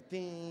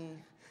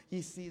thing.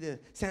 You see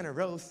the Santa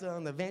Rosa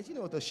on the vans. You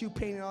know, with the shoe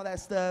paint and all that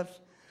stuff.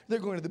 They're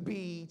going to the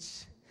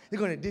beach. They're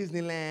going to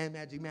Disneyland,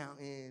 Magic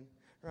Mountain,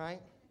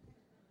 right?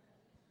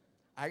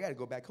 I got to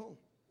go back home.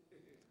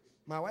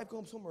 My wife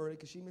goes home early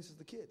because she misses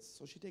the kids,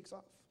 so she takes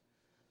off.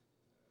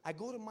 I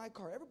go to my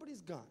car.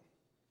 Everybody's gone.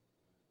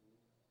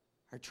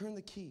 I turn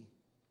the key.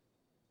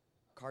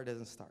 Car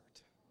doesn't start.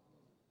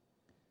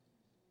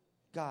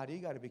 God, you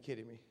got to be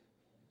kidding me.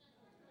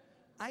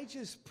 I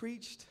just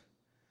preached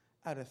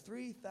at a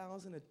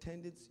 3,000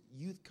 attendance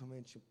youth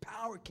convention.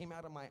 Power came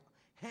out of my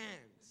hands.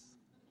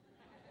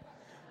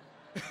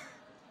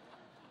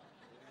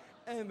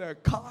 And the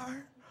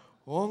car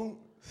won't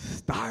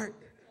start.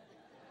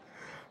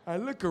 I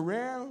look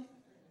around.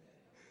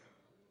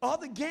 All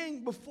the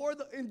gang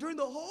and during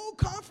the whole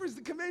conference,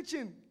 the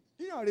convention.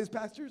 You know how it is,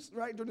 pastors,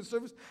 right? During the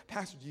service.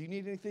 Pastor, do you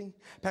need anything?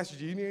 Pastor,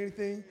 do you need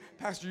anything?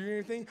 Pastor, do you need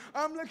anything?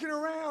 I'm looking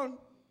around.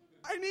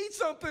 I need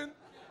something.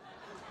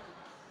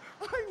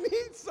 I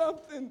need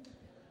something.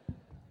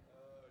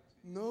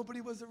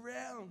 Nobody was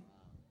around.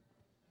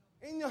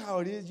 And you know how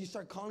it is. You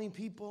start calling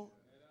people.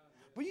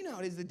 But you know how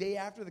it is the day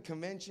after the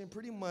convention,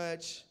 pretty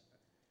much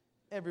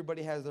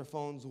everybody has their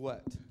phones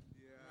what?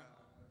 Yeah.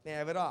 They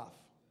have it off.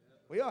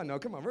 We all know.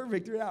 Come on, we're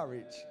Victory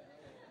Outreach.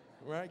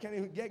 Right?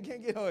 Can't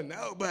get hold of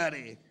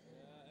nobody.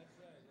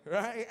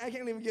 Right? I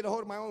can't even get a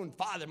hold of my own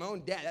father, my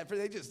own dad.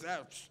 They just,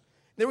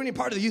 they weren't even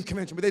part of the youth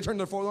convention, but they turned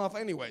their phone off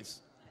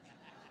anyways.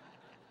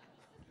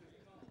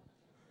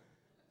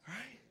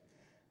 Right?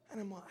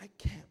 And I'm like, I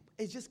can't.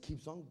 It just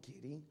keeps on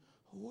getting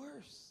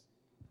worse.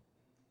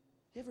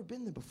 You ever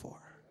been there before?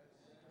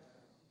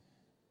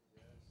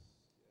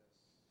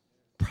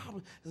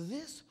 Problem.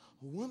 This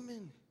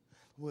woman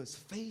was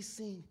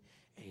facing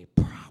a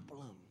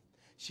problem.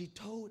 She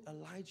told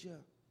Elijah,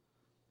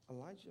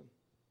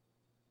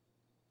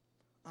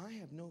 I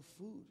have no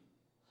food.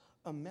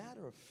 A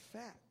matter of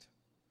fact,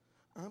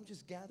 I'm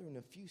just gathering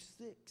a few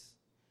sticks.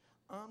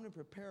 I'm going to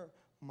prepare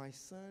my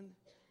son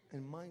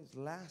and mine's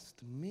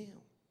last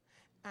meal.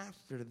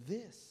 After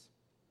this,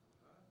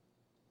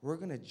 we're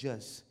going to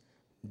just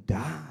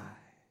die.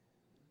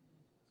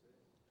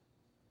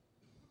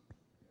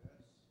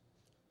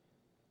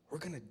 We're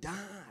going to die.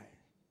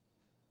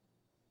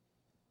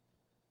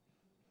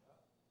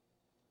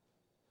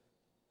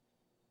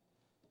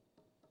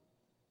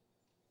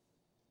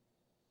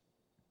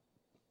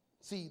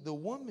 See, the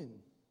woman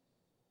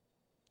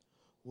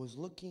was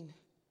looking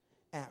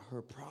at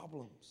her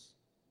problems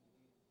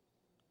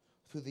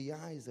through the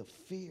eyes of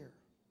fear.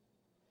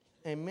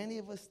 And many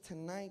of us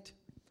tonight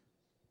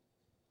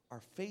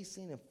are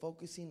facing and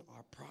focusing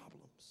our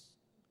problems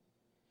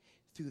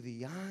through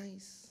the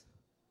eyes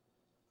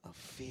of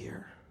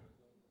fear.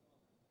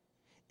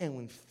 And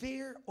when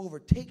fear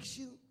overtakes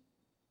you,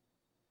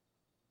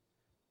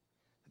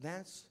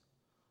 that's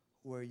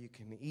where you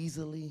can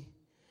easily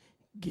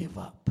give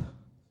up.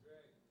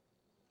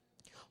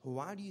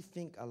 Why do you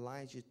think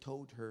Elijah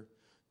told her,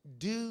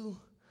 do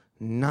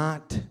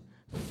not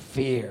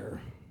fear?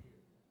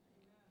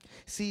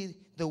 See,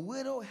 the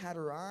widow had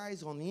her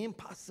eyes on the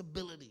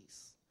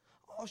impossibilities.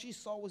 All she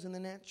saw was in the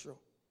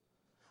natural.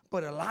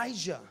 But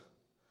Elijah,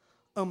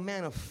 a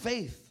man of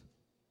faith,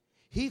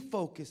 he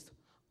focused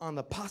on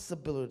the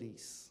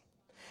possibilities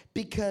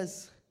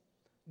because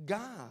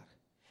God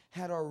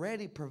had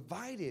already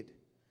provided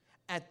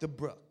at the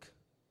brook.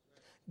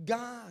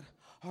 God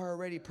had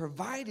already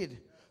provided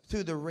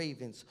through the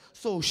ravens.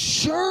 So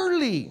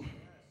surely,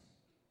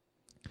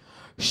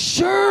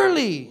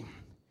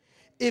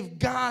 if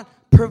God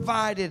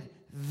provided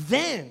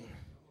then,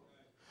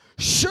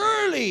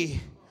 surely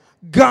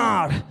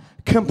God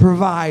can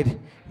provide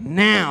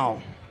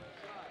now.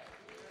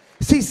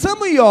 See,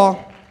 some of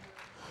y'all,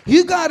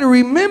 you got to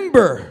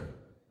remember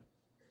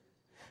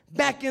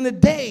back in the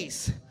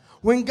days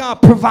when God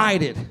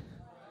provided.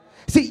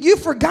 See, you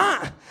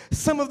forgot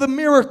some of the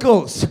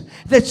miracles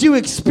that you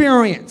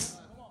experienced.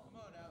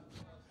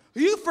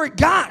 You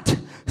forgot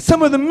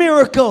some of the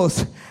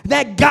miracles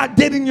that God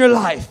did in your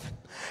life.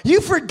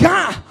 You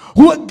forgot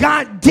what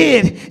God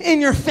did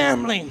in your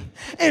family.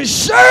 And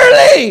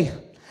surely,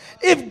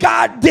 if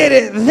God did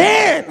it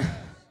then,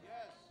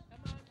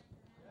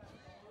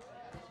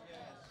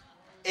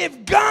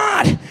 if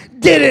God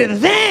did it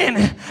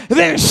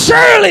then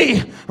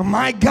surely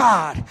my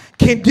God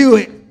can do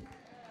it.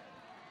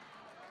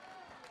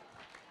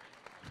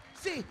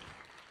 See,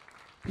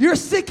 you're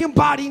sick in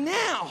body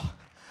now,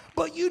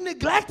 but you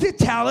neglect to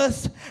tell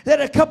us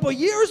that a couple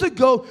years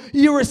ago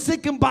you were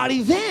sick in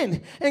body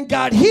then and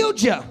God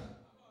healed you.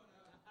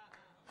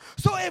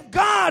 So if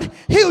God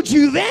healed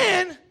you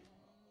then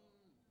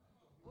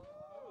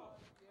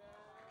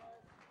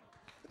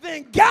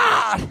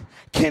God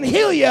can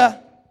heal you.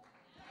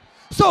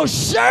 So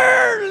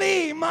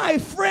surely, my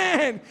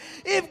friend,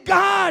 if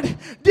God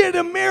did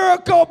a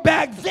miracle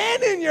back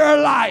then in your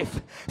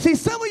life, see,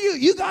 some of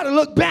you got to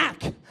look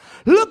back.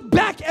 Look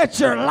back at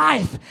your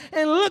life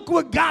and look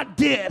what God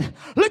did.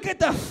 Look at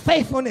the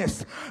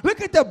faithfulness. Look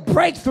at the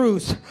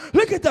breakthroughs.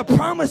 Look at the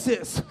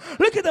promises.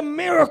 Look at the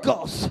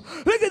miracles.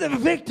 Look at the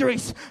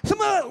victories. Some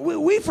of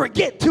we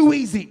forget too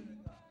easy.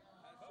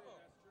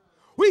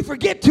 We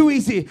forget too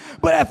easy.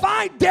 But if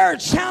I dare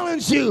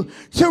challenge you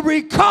to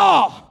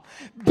recall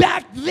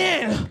back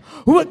then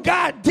what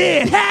God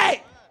did,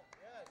 hey,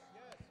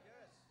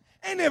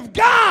 and if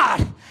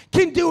God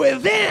can do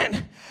it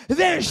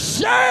then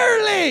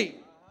surely.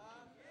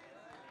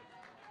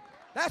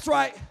 That's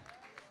right.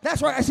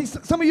 That's right. I see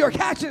some of you are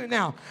catching it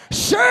now.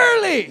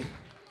 Surely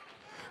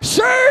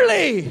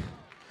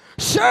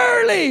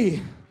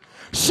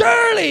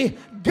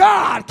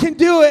God can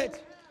do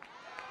it.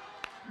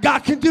 God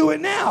can do it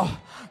now.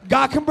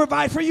 God can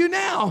provide for you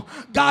now.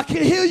 God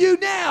can heal you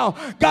now.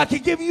 God can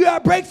give you a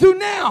breakthrough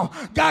now.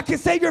 God can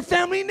save your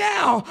family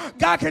now.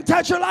 God can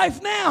touch your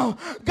life now.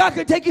 God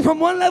can take you from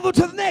one level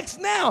to the next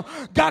now.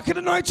 God can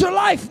anoint your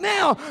life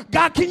now.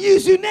 God can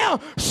use you now.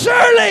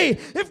 Surely,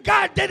 if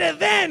God did it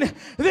then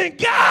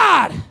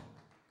God.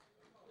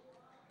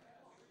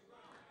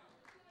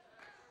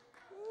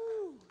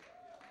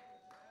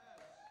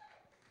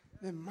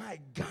 Then my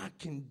God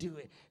can do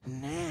it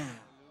now.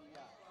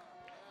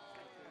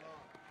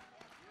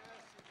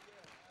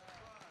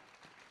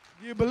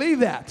 Do you believe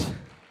that?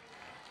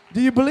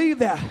 Do you believe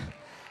that?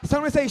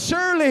 Somebody say,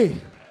 surely.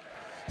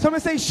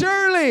 Somebody say,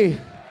 surely.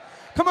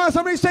 Come on,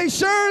 somebody say,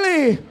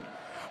 surely.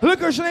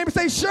 Look at your neighbor and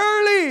say,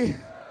 surely.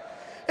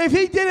 If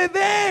he did it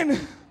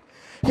then,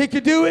 he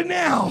could do it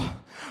now.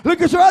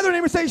 Look at your other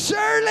neighbor and say,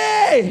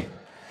 surely.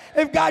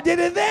 If God did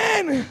it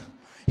then,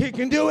 he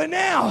can do it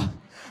now.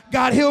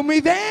 God healed me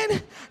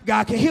then.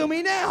 God can heal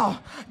me now.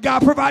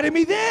 God provided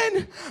me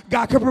then.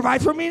 God can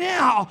provide for me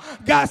now.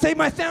 God saved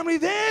my family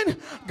then.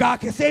 God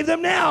can save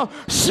them now.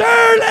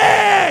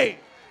 Surely.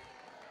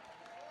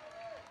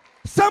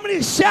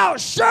 Somebody shout,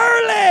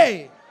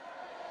 surely.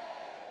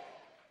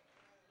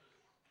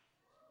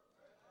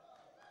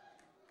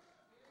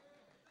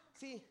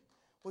 See,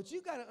 what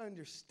you got to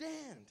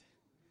understand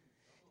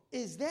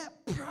is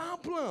that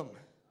problem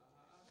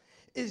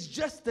is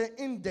just the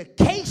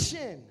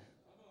indication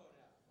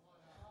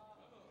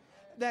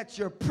that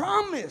your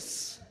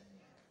promise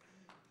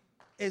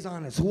is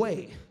on its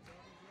way.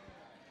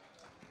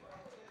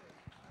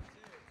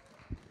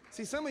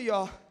 See, some of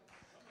y'all,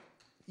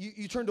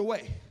 you turned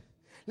away.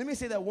 Let me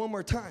say that one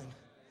more time.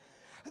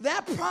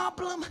 That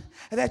problem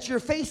that you're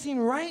facing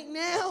right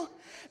now,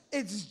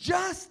 it's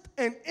just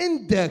an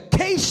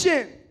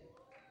indication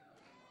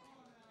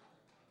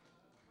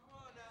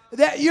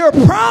that your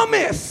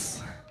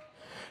promise,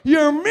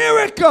 your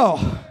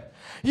miracle,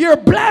 your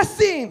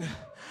blessing,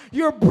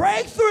 your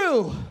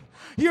breakthrough,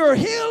 your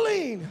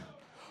healing,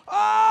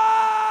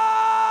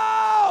 oh,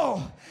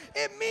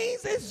 it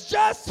means it's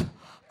just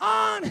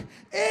on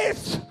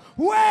its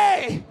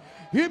way.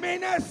 You may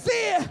not see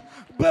it,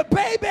 but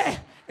baby,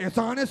 it's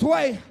on its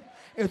way.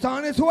 It's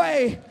on its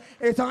way.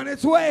 It's on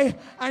its way.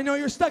 I know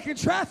you're stuck in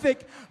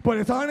traffic, but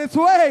it's on its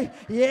way.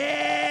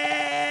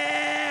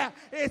 Yeah,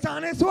 it's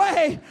on its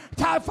way.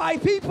 Top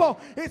 5 people,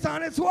 it's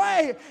on its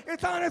way.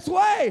 It's on its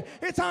way.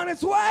 It's on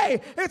its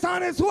way. It's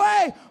on its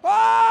way.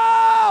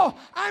 Oh,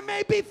 I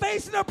may be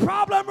facing a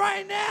problem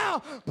right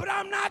now, but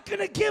I'm not going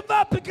to give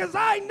up because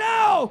I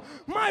know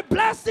my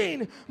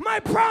blessing,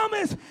 my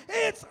promise,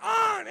 it's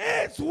on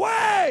its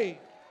way.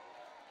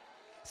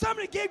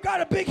 Somebody give God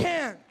a big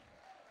hand.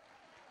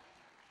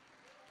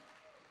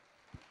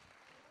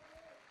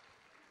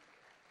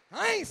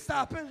 I ain't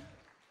stopping.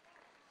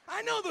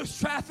 I know there's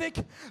traffic,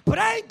 but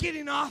I ain't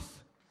getting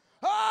off.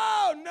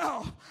 Oh,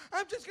 no.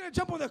 I'm just going to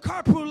jump on the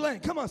carpool lane.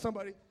 Come on,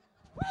 somebody.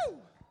 Woo!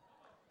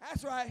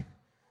 That's right.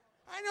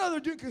 I know they're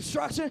doing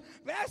construction,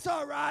 but that's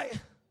all right.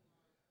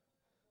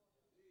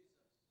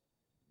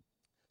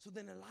 So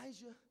then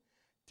Elijah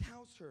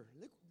tells her,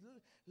 look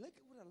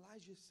at what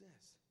Elijah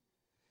says.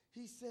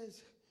 He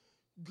says,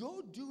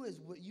 go do as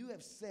what you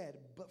have said,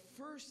 but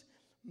first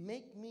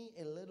make me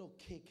a little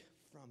cake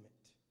from it.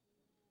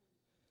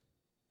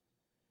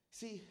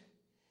 See,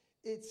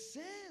 it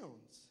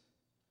sounds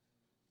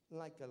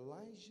like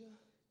Elijah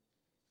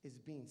is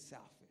being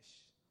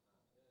selfish.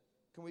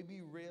 Can we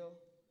be real?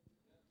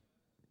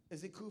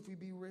 Is it cool if we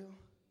be real?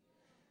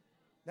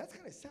 That's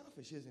kind of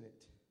selfish, isn't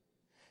it?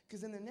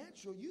 Because in the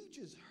natural, you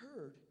just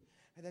heard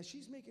that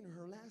she's making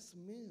her last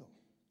meal.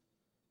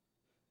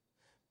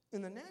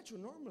 In the natural,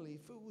 normally,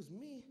 if it was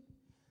me,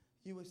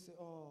 you would say,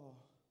 oh,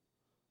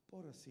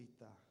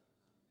 pobrecita.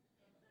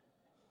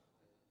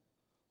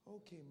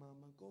 Okay,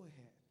 mama, go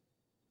ahead.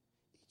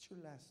 Eat your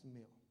last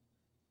meal.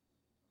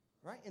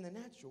 Right? In the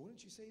natural,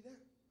 wouldn't you say that?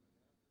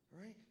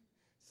 Right?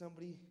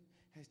 Somebody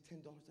has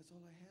 $10. That's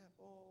all I have.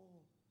 Oh,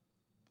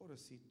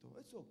 pobrecito.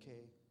 It's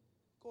okay.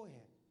 Go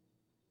ahead.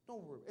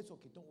 Don't worry. It's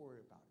okay. Don't worry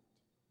about it.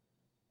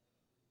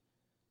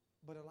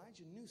 But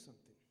Elijah knew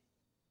something.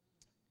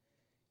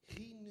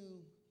 He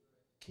knew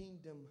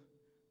kingdom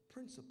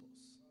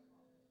principles.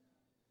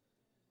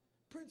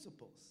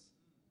 Principles.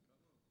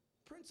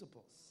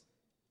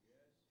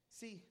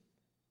 See,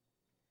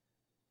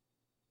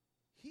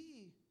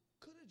 he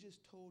could have just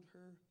told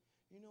her,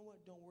 you know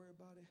what, don't worry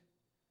about it.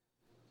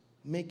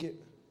 Make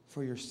it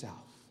for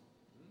yourself.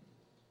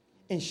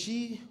 And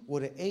she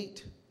would have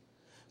ate,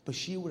 but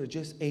she would have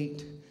just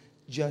ate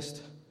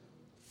just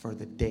for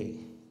the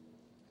day.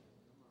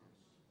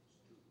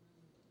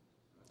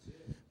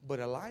 But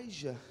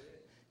Elijah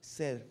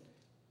said,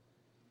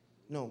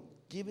 no,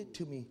 give it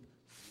to me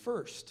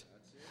first.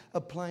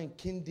 Applying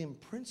kingdom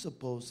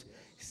principles,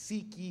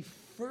 seek ye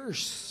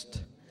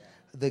first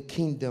the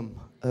kingdom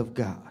of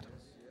God.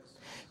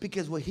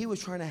 Because what he was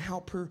trying to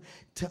help her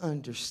to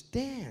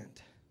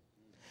understand.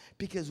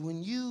 Because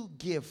when you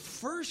give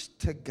first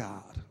to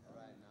God,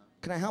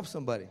 can I help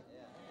somebody?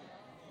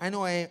 I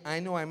know I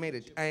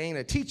ain't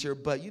a teacher,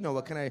 but you know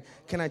what?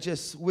 Can I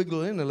just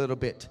wiggle in a little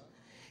bit?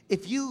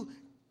 If you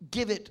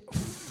give it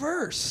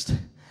first,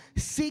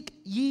 seek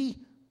ye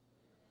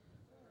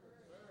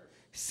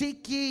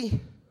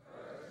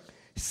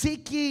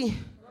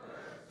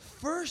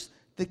first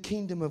the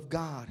kingdom of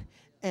God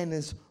and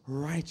his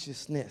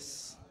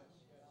righteousness.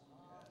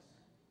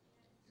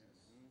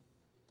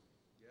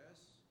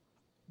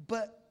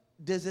 But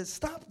does it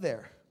stop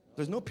there?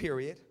 There's no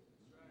period.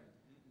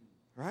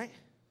 Right?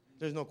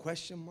 There's no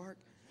question mark.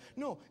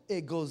 No,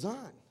 it goes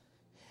on.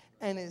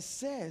 And it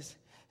says,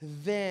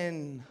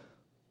 then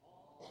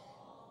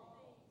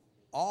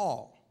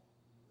all.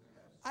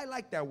 I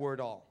like that word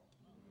all.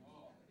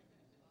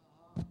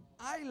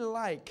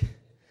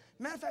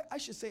 Matter of fact, I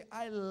should say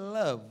I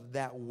love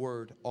that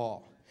word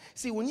all.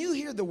 See, when you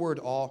hear the word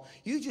all,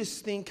 you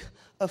just think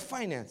of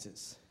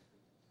finances,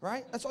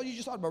 right? That's all you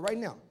just thought about right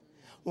now.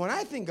 When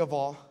I think of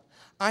all,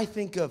 I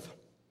think of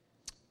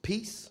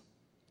peace,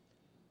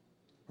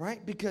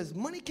 right? Because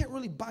money can't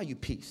really buy you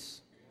peace.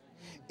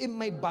 It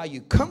may buy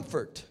you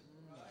comfort,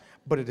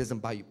 but it doesn't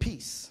buy you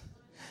peace.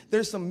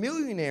 There's some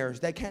millionaires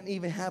that can't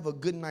even have a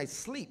good night's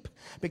sleep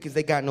because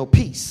they got no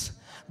peace.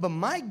 But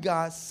my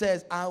God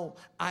says, all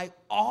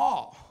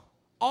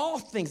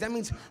things. That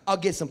means I'll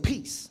get some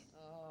peace.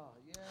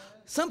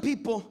 Some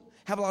people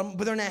have a lot,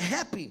 but they're not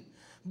happy.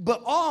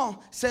 But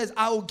all says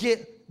I will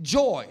get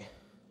joy.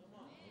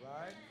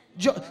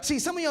 See,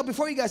 some of y'all,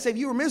 before you got saved,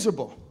 you were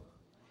miserable.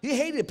 You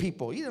hated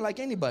people. You didn't like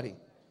anybody. You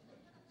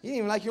didn't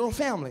even like your own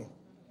family.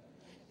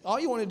 All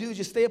you want to do is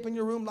just stay up in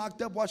your room,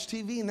 locked up, watch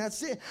TV, and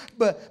that's it.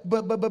 But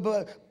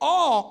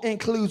all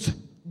includes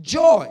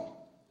joy.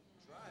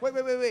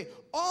 Wait.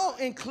 All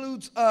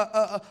includes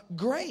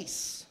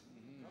grace.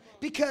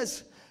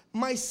 Because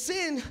my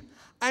sin,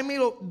 I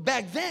made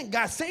back then,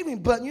 God saved me.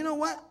 But you know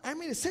what? I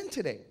made a sin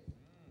today.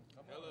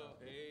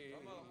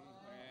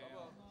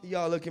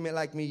 Y'all look at me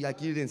like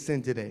you didn't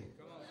sin today.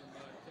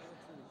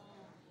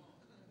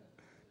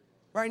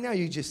 Right now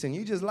you just sinned.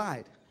 You just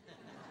lied.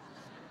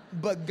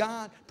 But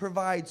God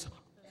provides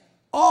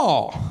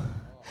all.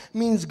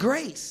 Means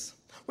grace.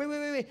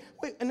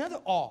 Wait. Another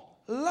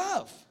all.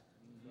 Love.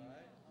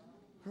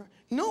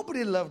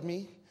 Nobody loved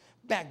me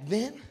back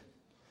then.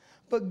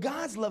 But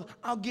God's love,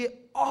 I'll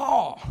get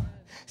all.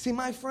 See,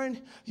 my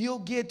friend, you'll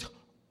get.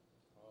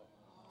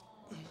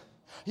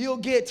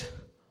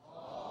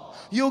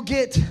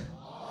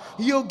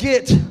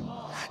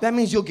 That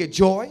means you'll get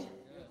joy,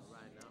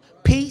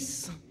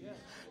 peace,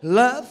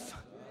 love,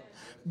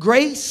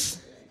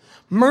 grace,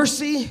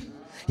 mercy.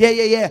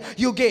 Yeah.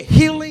 You'll get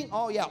healing.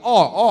 Oh yeah,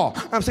 all.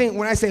 I'm saying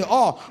when I say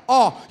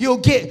all, you'll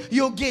get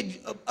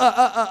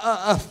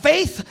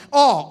faith.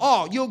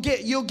 All. You'll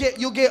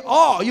get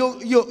all.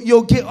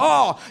 You'll get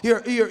all.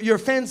 Your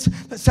friend's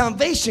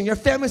salvation, your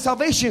family's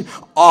salvation.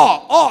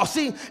 All.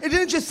 See, it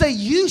didn't just say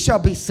you shall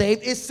be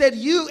saved. It said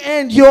you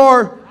and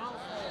your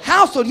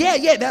household.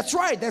 Yeah. That's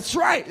right.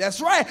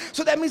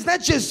 So that means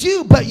not just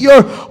you, but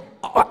your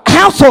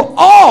household,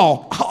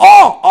 all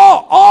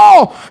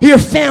your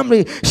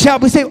family shall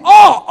be saved.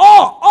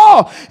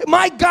 All,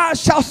 my God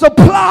shall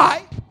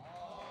supply.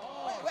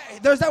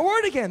 Wait, there's that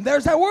word again.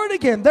 There's that word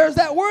again. There's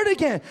that word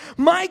again.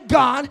 My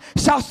God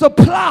shall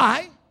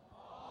supply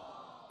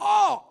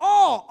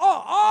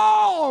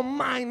all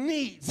my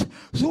needs.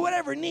 So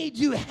whatever need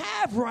you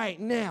have right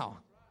now,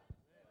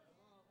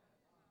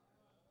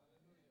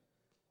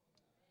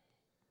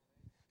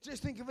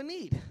 just think of a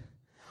need.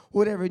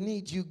 Whatever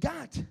need you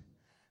got,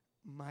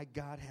 my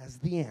God has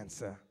the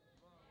answer.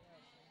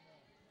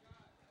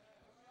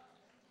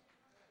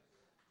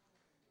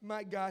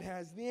 My God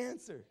has the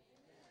answer.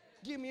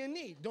 Give me a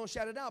need. Don't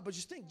shout it out, but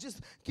just think.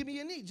 Just give me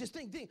a need. Just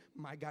think.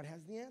 My God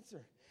has the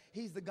answer.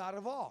 He's the God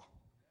of all.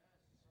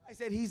 I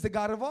said he's the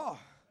God of all.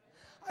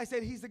 I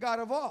said he's the God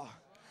of all.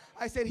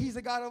 I said he's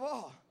the God of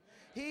all.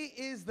 He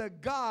is the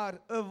God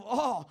of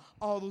all.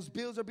 All those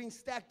bills are being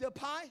stacked up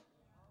high.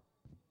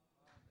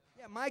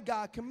 Yeah, my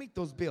God can meet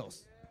those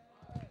bills.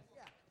 Yeah,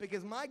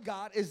 because my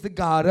God is the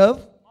God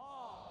of.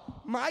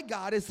 My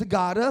God is the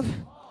God of.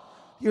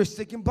 You're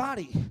sick in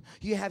body.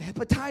 You have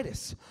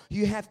hepatitis.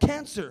 You have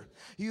cancer.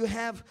 You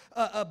have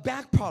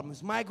back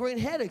problems, migraine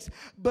headaches.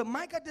 But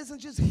my God doesn't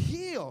just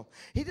heal.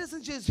 He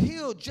doesn't just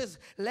heal just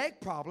leg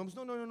problems.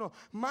 No.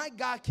 My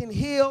God can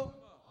heal.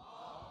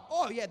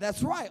 Oh, yeah,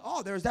 that's right.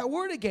 Oh, there's that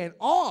word again.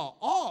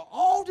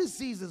 All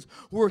diseases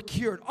were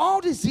cured. All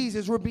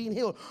diseases were being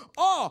healed.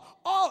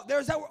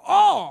 There's that word.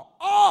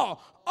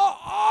 All.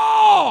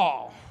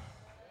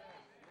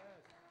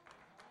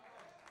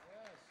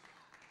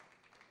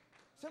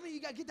 Some of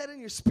you got to get that in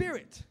your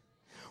spirit.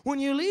 When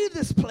you leave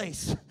this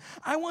place,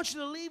 I want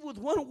you to leave with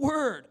one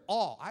word.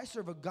 All. I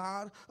serve a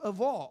God of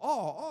all.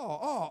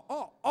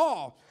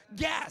 All.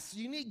 Gas.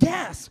 You need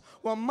gas.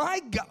 Well,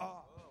 my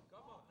God.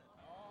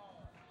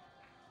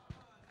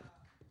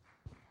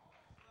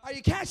 Are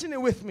you catching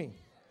it with me?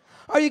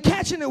 Are you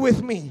catching it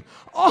with me?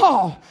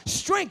 All.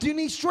 Strength. You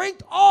need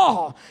strength?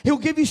 All. He'll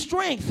give you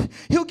strength.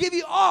 He'll give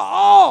you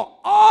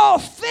all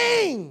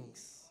things.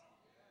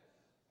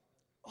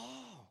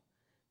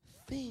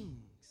 Things.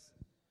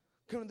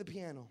 Come to the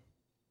piano.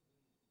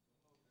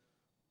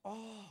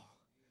 All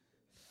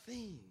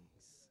things.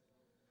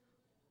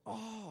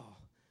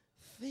 All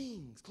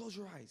things. Close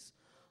your eyes.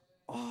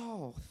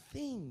 All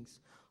things.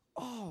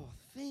 All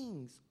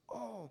things.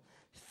 All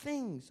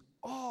things.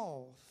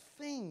 All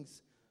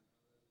things.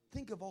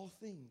 Think of all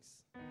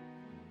things.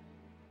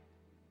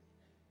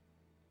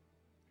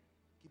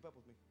 Keep up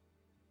with me.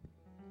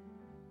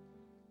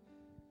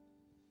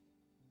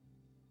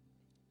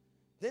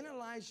 Then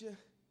Elijah,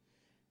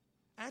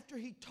 after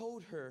he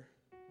told her,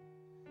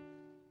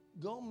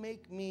 go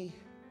make me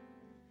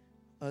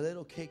a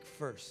little cake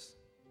first.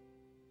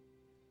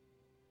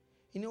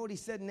 You know what he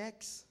said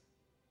next?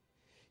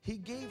 He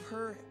gave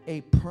her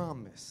a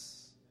promise.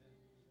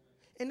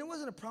 And it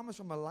wasn't a promise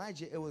from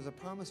Elijah. It was a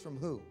promise from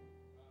who?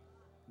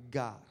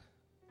 God.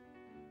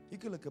 You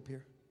can look up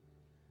here.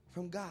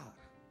 From God.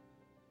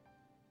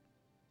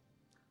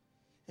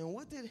 And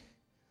what did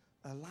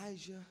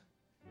Elijah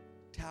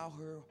tell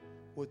her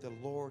what the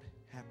Lord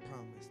had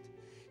promised?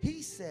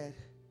 He said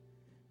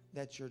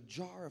that your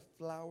jar of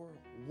flour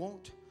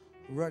won't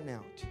run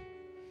out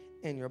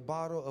and your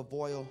bottle of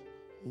oil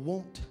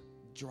won't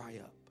dry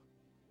up.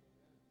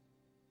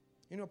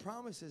 You know,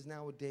 promises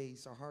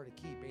nowadays are hard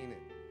to keep, ain't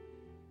it?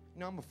 You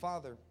know, I'm a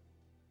father,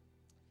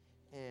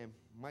 and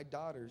my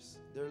daughters,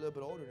 they're a little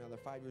bit older now. They're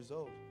 5 years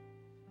old.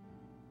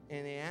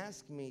 And they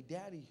ask me,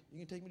 Daddy, you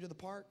can take me to the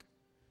park?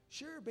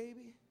 Sure,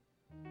 baby.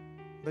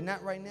 But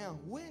not right now.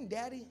 When,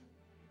 Daddy?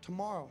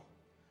 Tomorrow.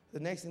 The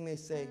next thing they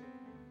say,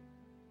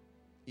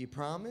 you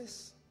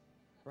promise?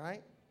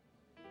 Right?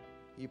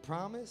 You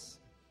promise?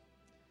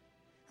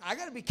 I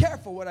got to be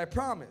careful what I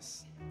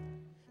promise.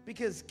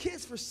 Because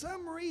kids, for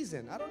some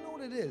reason, I don't know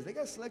what it is. They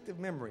got selective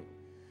memory.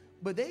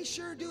 But they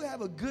sure do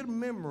have a good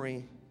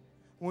memory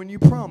when you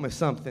promise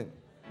something.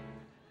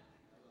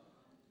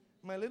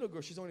 My little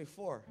girl, she's only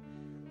 4.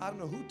 I don't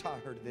know who taught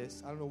her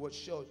this. I don't know what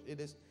show it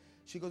is.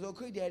 She goes,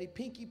 okay, Daddy,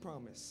 pinky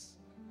promise.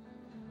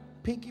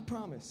 Pinky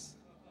promise.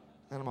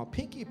 And I'm all,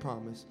 pinky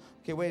promise?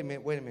 Okay, wait a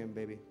minute,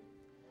 baby.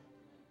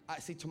 I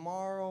see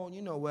tomorrow,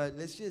 you know what,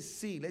 let's just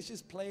see. Let's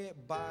just play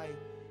it by,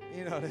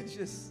 let's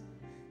just,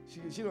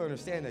 she don't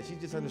understand that. She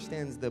just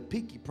understands the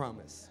pinky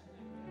promise.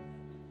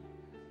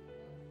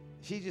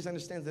 She just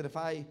understands that if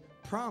I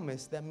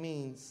promise, that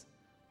means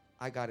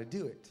I got to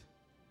do it.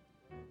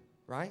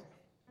 Right?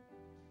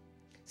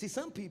 See,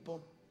 some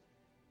people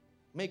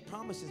make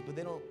promises, but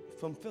they don't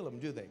fulfill them,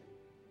 do they?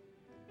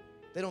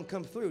 They don't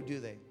come through,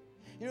 do they?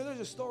 You know, there's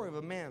a story of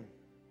a man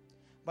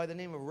by the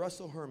name of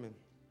Russell Herman.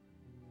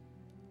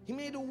 He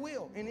made a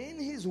will, and in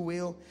his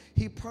will,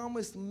 he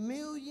promised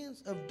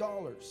millions of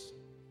dollars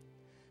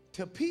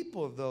to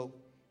people, though,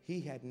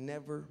 he had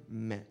never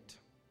met.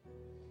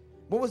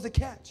 What was the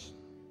catch?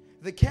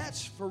 The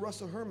catch for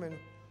Russell Herman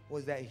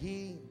was that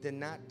he did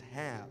not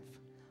have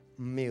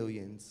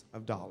millions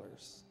of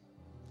dollars.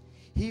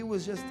 He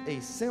was just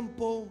a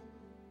simple,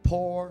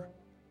 poor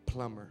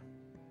plumber.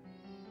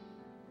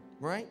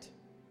 Right?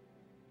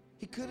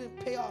 He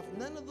couldn't pay off.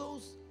 None of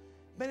those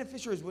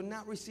beneficiaries would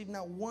not receive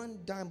not one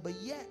dime, but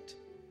yet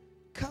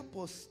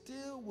couples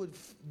still would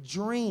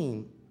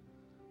dream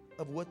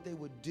of what they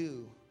would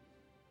do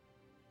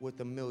with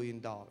 $1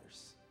 million.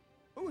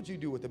 What would you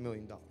do with $1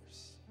 million?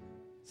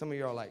 Some of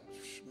you are like,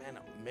 man,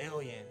 $1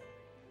 million.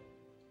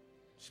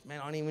 Man,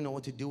 I don't even know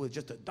what to do with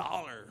just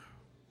 $1.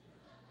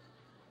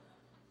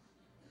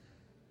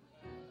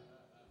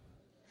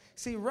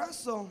 See,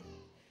 Russell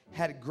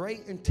had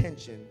great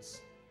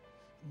intentions,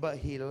 but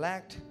he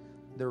lacked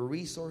the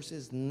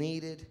resources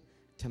needed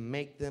to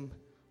make them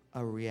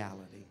a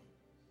reality.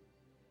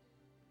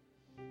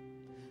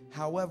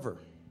 However,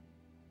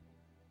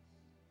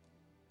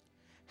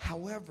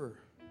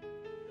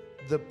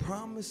 the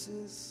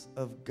promises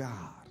of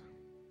God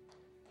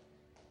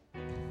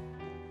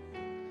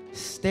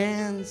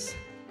stands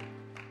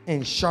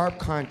in sharp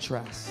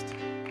contrast.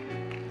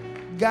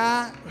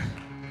 God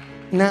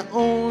not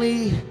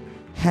only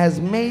has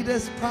made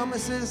us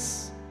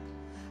promises,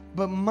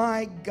 but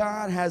my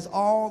God has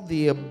all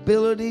the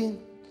ability,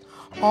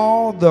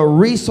 all the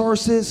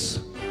resources,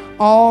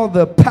 all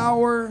the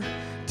power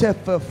to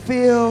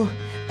fulfill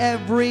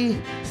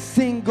every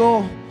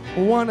single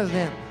one of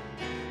them.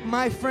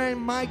 My friend,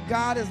 my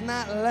God is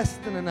not less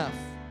than enough.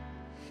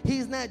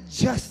 He's not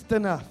just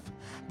enough.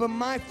 But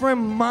my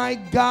friend, my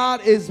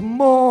God is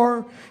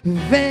more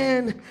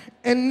than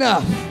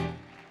enough.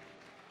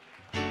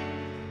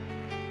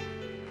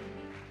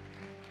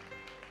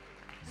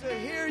 So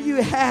here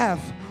you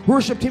have,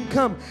 worship team,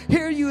 come.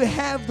 Here you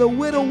have the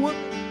widow woman.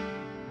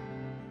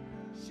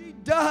 She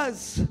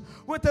does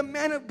what the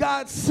man of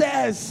God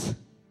says.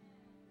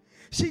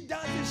 She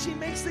does it. She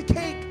makes the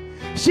cake.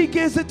 She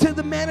gives it to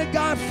the man of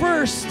God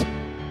first.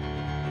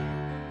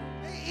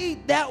 They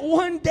eat that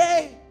one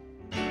day.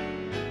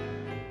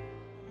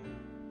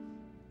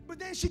 But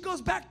then she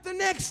goes back the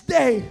next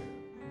day.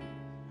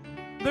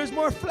 There's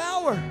more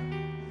flour.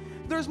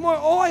 There's more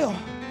oil.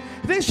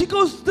 Then she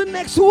goes the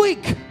next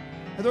week.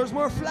 There's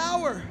more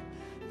flour.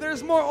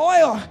 There's more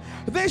oil.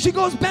 Then she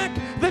goes back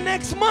the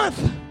next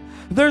month.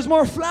 There's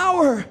more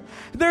flour.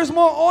 There's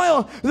more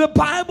oil. The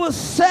Bible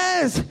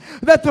says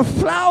that the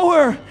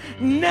flour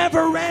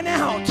never ran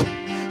out,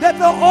 that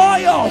the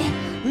oil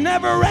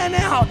never ran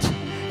out.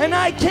 And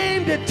I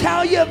came to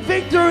tell you,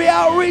 Victory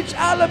Outreach,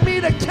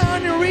 Alameda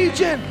County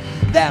region,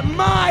 that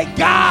my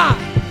God,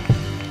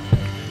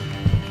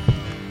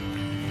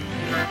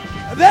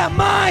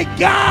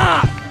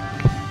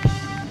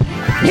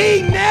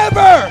 He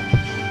never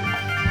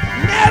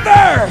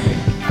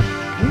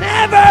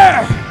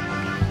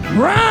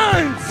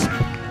runs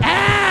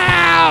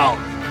out.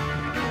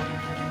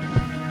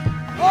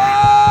 Oh,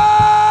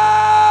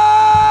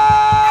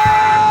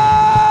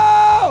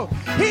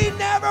 He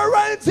never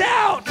runs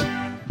out.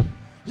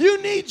 You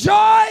need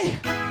joy?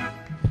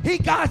 He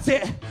got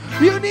it.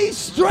 You need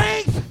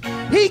strength?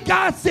 He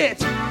got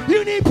it.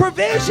 You need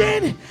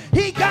provision?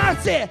 He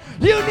got it.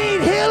 You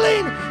need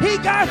healing? He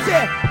got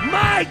it.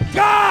 My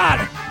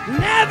God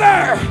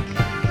never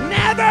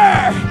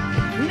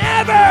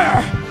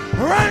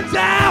runs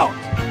out.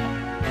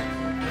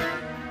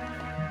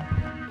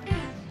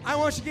 I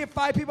want you to give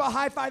 5 people a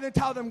high five and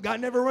tell them God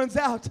never runs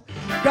out.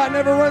 God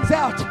never runs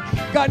out.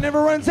 God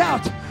never runs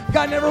out.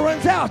 God never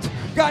runs out.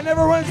 God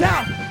never runs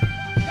out.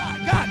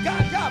 God,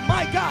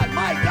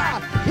 my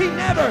God. He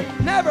never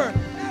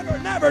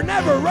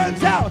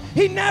runs out.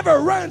 He never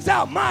runs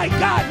out. My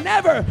God,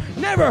 never.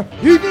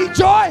 You need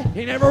joy?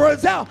 He never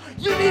runs out.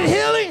 You need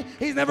healing?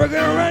 He's never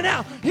going to run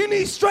out. You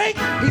need strength?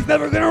 He's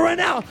never going to run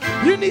out.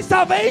 You need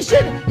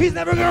salvation? He's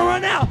never going to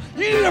run out.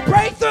 You need a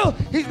breakthrough?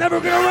 He's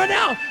never going to run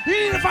out. You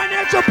need a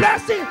financial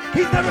blessing?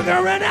 He's never going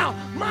to run out.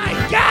 My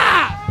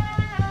God!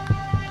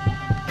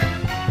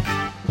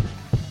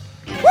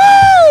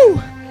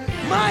 Woo!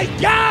 My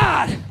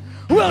God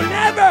will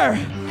never,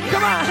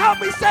 come on, help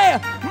me say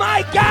it.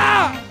 My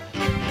God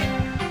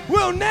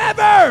will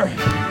never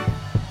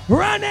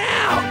run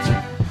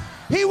out.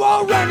 He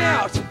won't run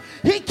out.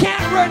 He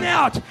can't run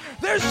out.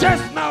 There's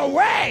just no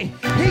way.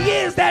 He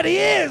is that He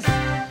is.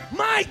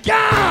 My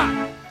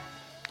God.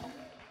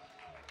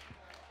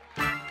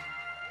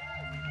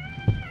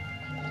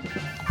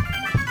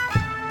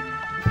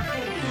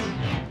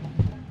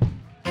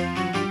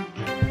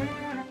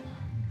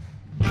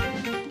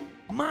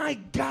 My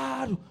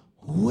God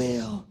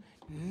will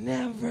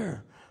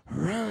never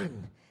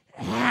run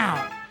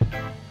out.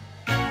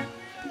 Oh!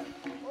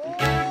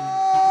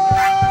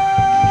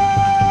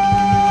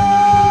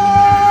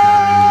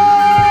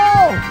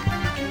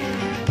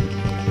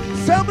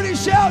 Somebody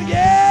shout,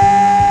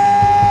 yeah!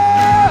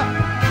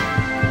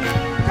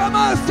 Come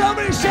on,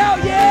 somebody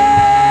shout,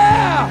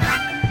 yeah!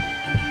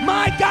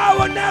 My God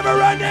will never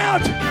run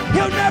out.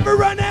 He'll never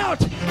run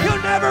out.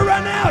 He'll never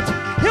run out.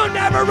 He'll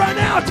never run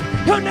out.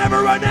 He'll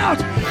never run out.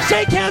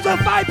 Shake hands with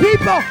 5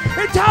 people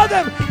and tell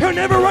them He'll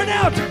never run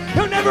out.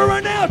 He'll never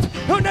run out.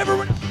 He'll never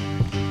run out.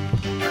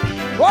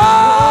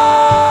 Whoa!